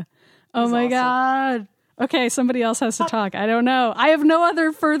Armika. Oh my God. Okay, somebody else has to talk. I don't know. I have no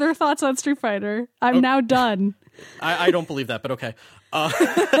other further thoughts on Street Fighter. I'm now done. I don't believe that, but okay.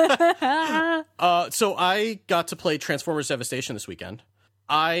 So I got to play Transformers Devastation this weekend.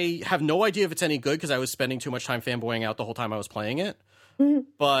 I have no idea if it's any good because I was spending too much time fanboying out the whole time I was playing it.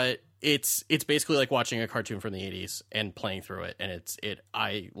 But it's basically like watching a cartoon from the 80s and playing through it, and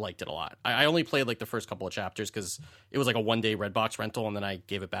I liked it a lot. I only played like the first couple of chapters because it was like a 1-day Redbox rental, and then I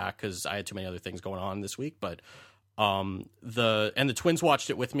gave it back because I had too many other things going on this week. But the twins watched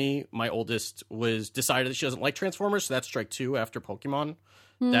it with me. My oldest decided that she doesn't like Transformers, so that's strike 2 after Pokemon.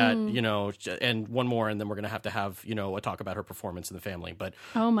 That, and one more, and then we're gonna have a talk about her performance in the family. But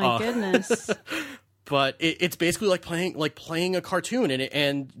oh my goodness. But it's basically like playing a cartoon,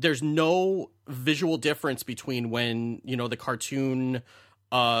 and there's no visual difference between when the cartoon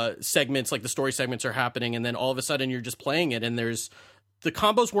segments, like the story segments, are happening, and then all of a sudden you're just playing it, and the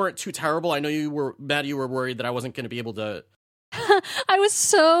combos weren't too terrible. I know Matt, you were worried that I wasn't going to be able to. I was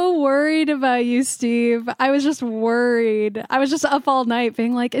so worried about you, Steve. I was just worried. I was just up all night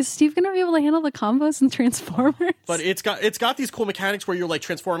being like, is Steve going to be able to handle the combos and Transformers? But it's got these cool mechanics where you're like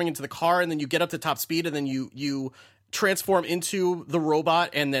transforming into the car, and then you get up to top speed, and then you transform into the robot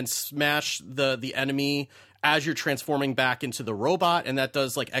and then smash the enemy as you're transforming back into the robot, and that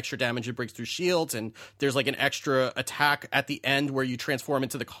does like extra damage. It breaks through shields, and there's like an extra attack at the end where you transform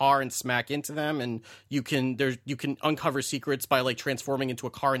into the car and smack into them, and you can uncover secrets by like transforming into a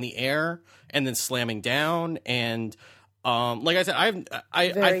car in the air and then slamming down. And like I said,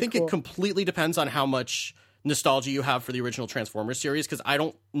 I think cool. It completely depends on how much nostalgia you have for the original Transformers series, because I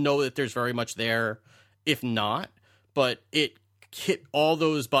don't know that there's very much there if not, but it hit all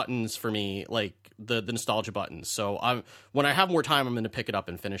those buttons for me, like the nostalgia buttons. So when I have more time, I'm going to pick it up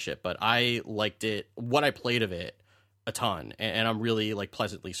and finish it. But I liked it, what I played of it, a ton, and I'm really like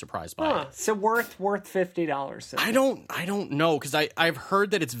pleasantly surprised by it. So worth $50. I don't know, because I've heard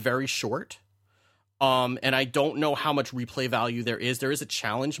that it's very short, and I don't know how much replay value there is. There is a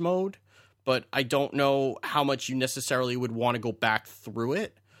challenge mode, but I don't know how much you necessarily would want to go back through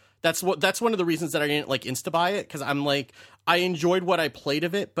it. That's one of the reasons that I didn't like insta-buy it, because I'm like, I enjoyed what I played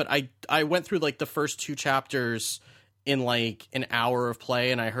of it, but I went through like the first 2 chapters in like an hour of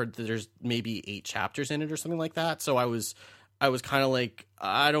play, and I heard that there's maybe 8 chapters in it or something like that. So I was kind of like,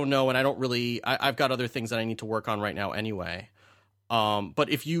 I don't know, and I don't really, I've got other things that I need to work on right now anyway. But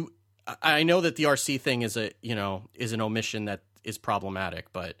I know that the RC thing is an omission that is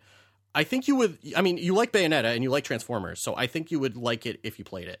problematic, but I think you would, I mean, you like Bayonetta and you like Transformers, so I think you would like it if you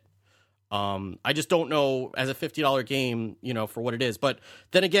played it. I just don't know, as a $50 game, for what it is. But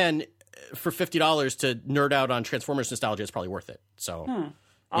then again, for $50 to nerd out on Transformers nostalgia, it's probably worth it. So,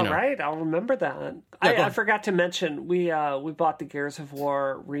 All right, I'll remember that. Yeah, I forgot to mention, we bought the Gears of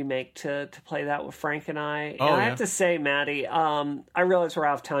War remake to play that with Frank and I. And I have to say, Maddie, I realize we're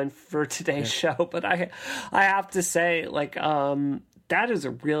out of time for today's show, but I have to say, like, that is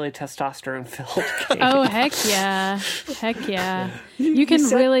a really testosterone-filled game. Oh, heck yeah. Heck yeah. You can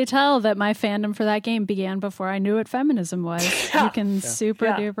really tell that my fandom for that game began before I knew what feminism was. Yeah. You can super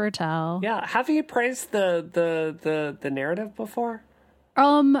duper tell. Yeah. Have you praised the narrative before?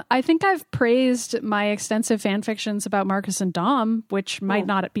 I think I've praised my extensive fan fictions about Marcus and Dom, which might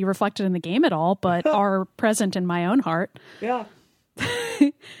not be reflected in the game at all, but are present in my own heart. Yeah.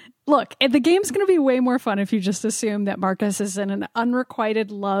 Look, the game's going to be way more fun if you just assume that Marcus is in an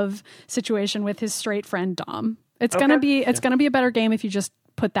unrequited love situation with his straight friend Dom. It's going to be a better game if you just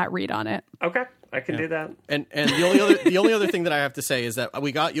put that read on it. Okay, I can do that. And the only other thing that I have to say is that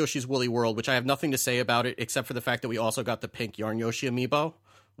we got Yoshi's Woolly World, which I have nothing to say about it except for the fact that we also got the pink Yarn Yoshi amiibo,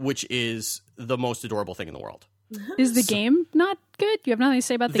 which is the most adorable thing in the world. Is the game not good? You have nothing to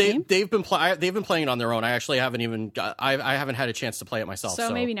say about the game? They've been playing it on their own. I actually haven't even I haven't had a chance to play it myself.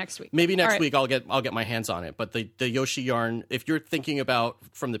 So maybe next week. Maybe next week I'll get my hands on it. But the Yoshi Yarn, if you're thinking about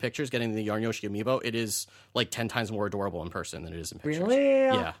from the pictures getting the Yarn Yoshi amiibo, it is like 10 times more adorable in person than it is in pictures.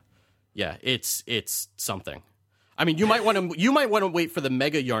 Really? Yeah. It's something. I mean, you might want to wait for the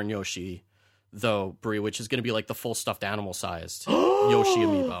Mega Yarn Yoshi, though, Brie, which is going to be like the full stuffed animal sized Yoshi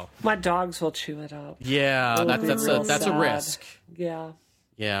amiibo. My dogs will chew it up. Yeah, that's a risk.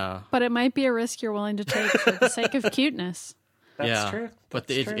 Yeah. But it might be a risk you're willing to take for the sake of cuteness. That's true. But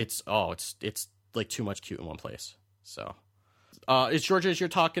it's like too much cute in one place. So, is Georgia, is your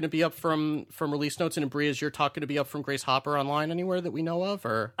talk going to be up from release notes, and Brie, is your talk going to be up from Grace Hopper online anywhere that we know of,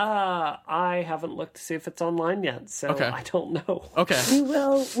 or? I haven't looked to see if it's online yet, so I don't know. Okay.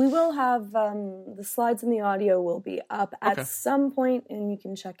 We will have the slides and the audio will be up at some point, and you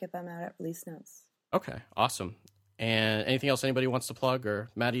can check them out at release notes. Okay, awesome. And anything else anybody wants to plug,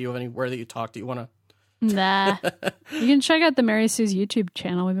 or Maddie, you have anywhere that you talk that you want to Nah. You can check out the Mary Sue's YouTube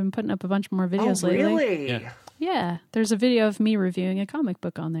channel. We've been putting up a bunch more videos lately. Really? Yeah. Yeah. There's a video of me reviewing a comic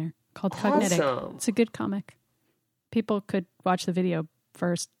book on there called Cognitic. Awesome. It's a good comic. People could watch the video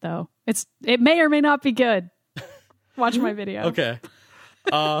first, though. It may or may not be good. Watch my video. Okay.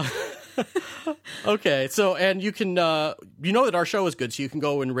 Okay. So, and you can, you know that our show is good, so you can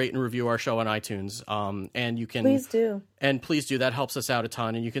go and rate and review our show on iTunes. And you can Please do. And please do. That helps us out a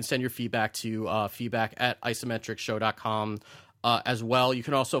ton. And you can send your feedback to feedback@isometricshow.com. As well, you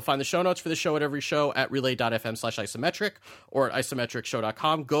can also find the show notes for the show at every show at relay.fm/isometric or at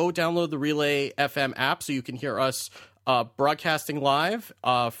isometricshow.com. Go download the Relay FM app so you can hear us broadcasting live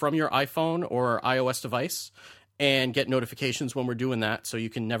from your iPhone or iOS device and get notifications when we're doing that, so you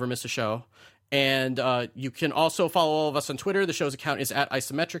can never miss a show. And you can also follow all of us on Twitter. The show's account is at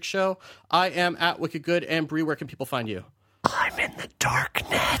Isometric Show. I am at Wicked Good. And Bree, where can people find you? I'm in the dark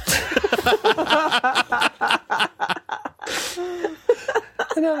net.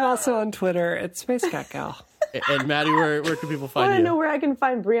 And I'm also on Twitter at Space Cat Gal. And Maddie, where can people I find want you? to know where I can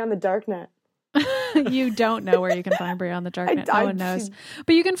find Brie on the darknet. You don't know where you can find Brie on the darknet. No one knows.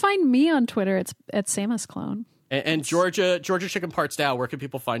 But you can find me on Twitter. It's at Samus Clone. And Georgia Chicken Parts Dow, where can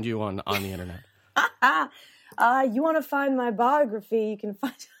people find you on the internet? You want to find my biography, you can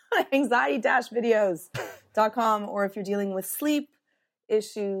find it on anxiety-videos.com, or if you're dealing with sleep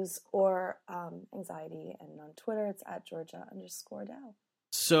issues or anxiety, and on Twitter it's at Georgia_Dow.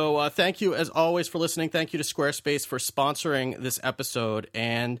 So thank you, as always, for listening. Thank you to Squarespace for sponsoring this episode.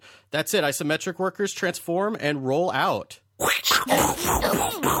 And that's it. Isometric workers transform and roll out.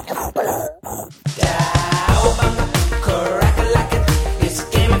 It's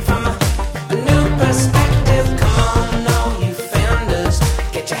came from a new perspective. Come on, all you founders,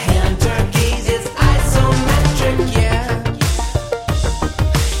 get your hand turkeys. It's isometric, yeah.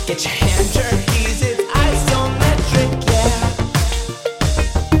 Get your hand turkeys.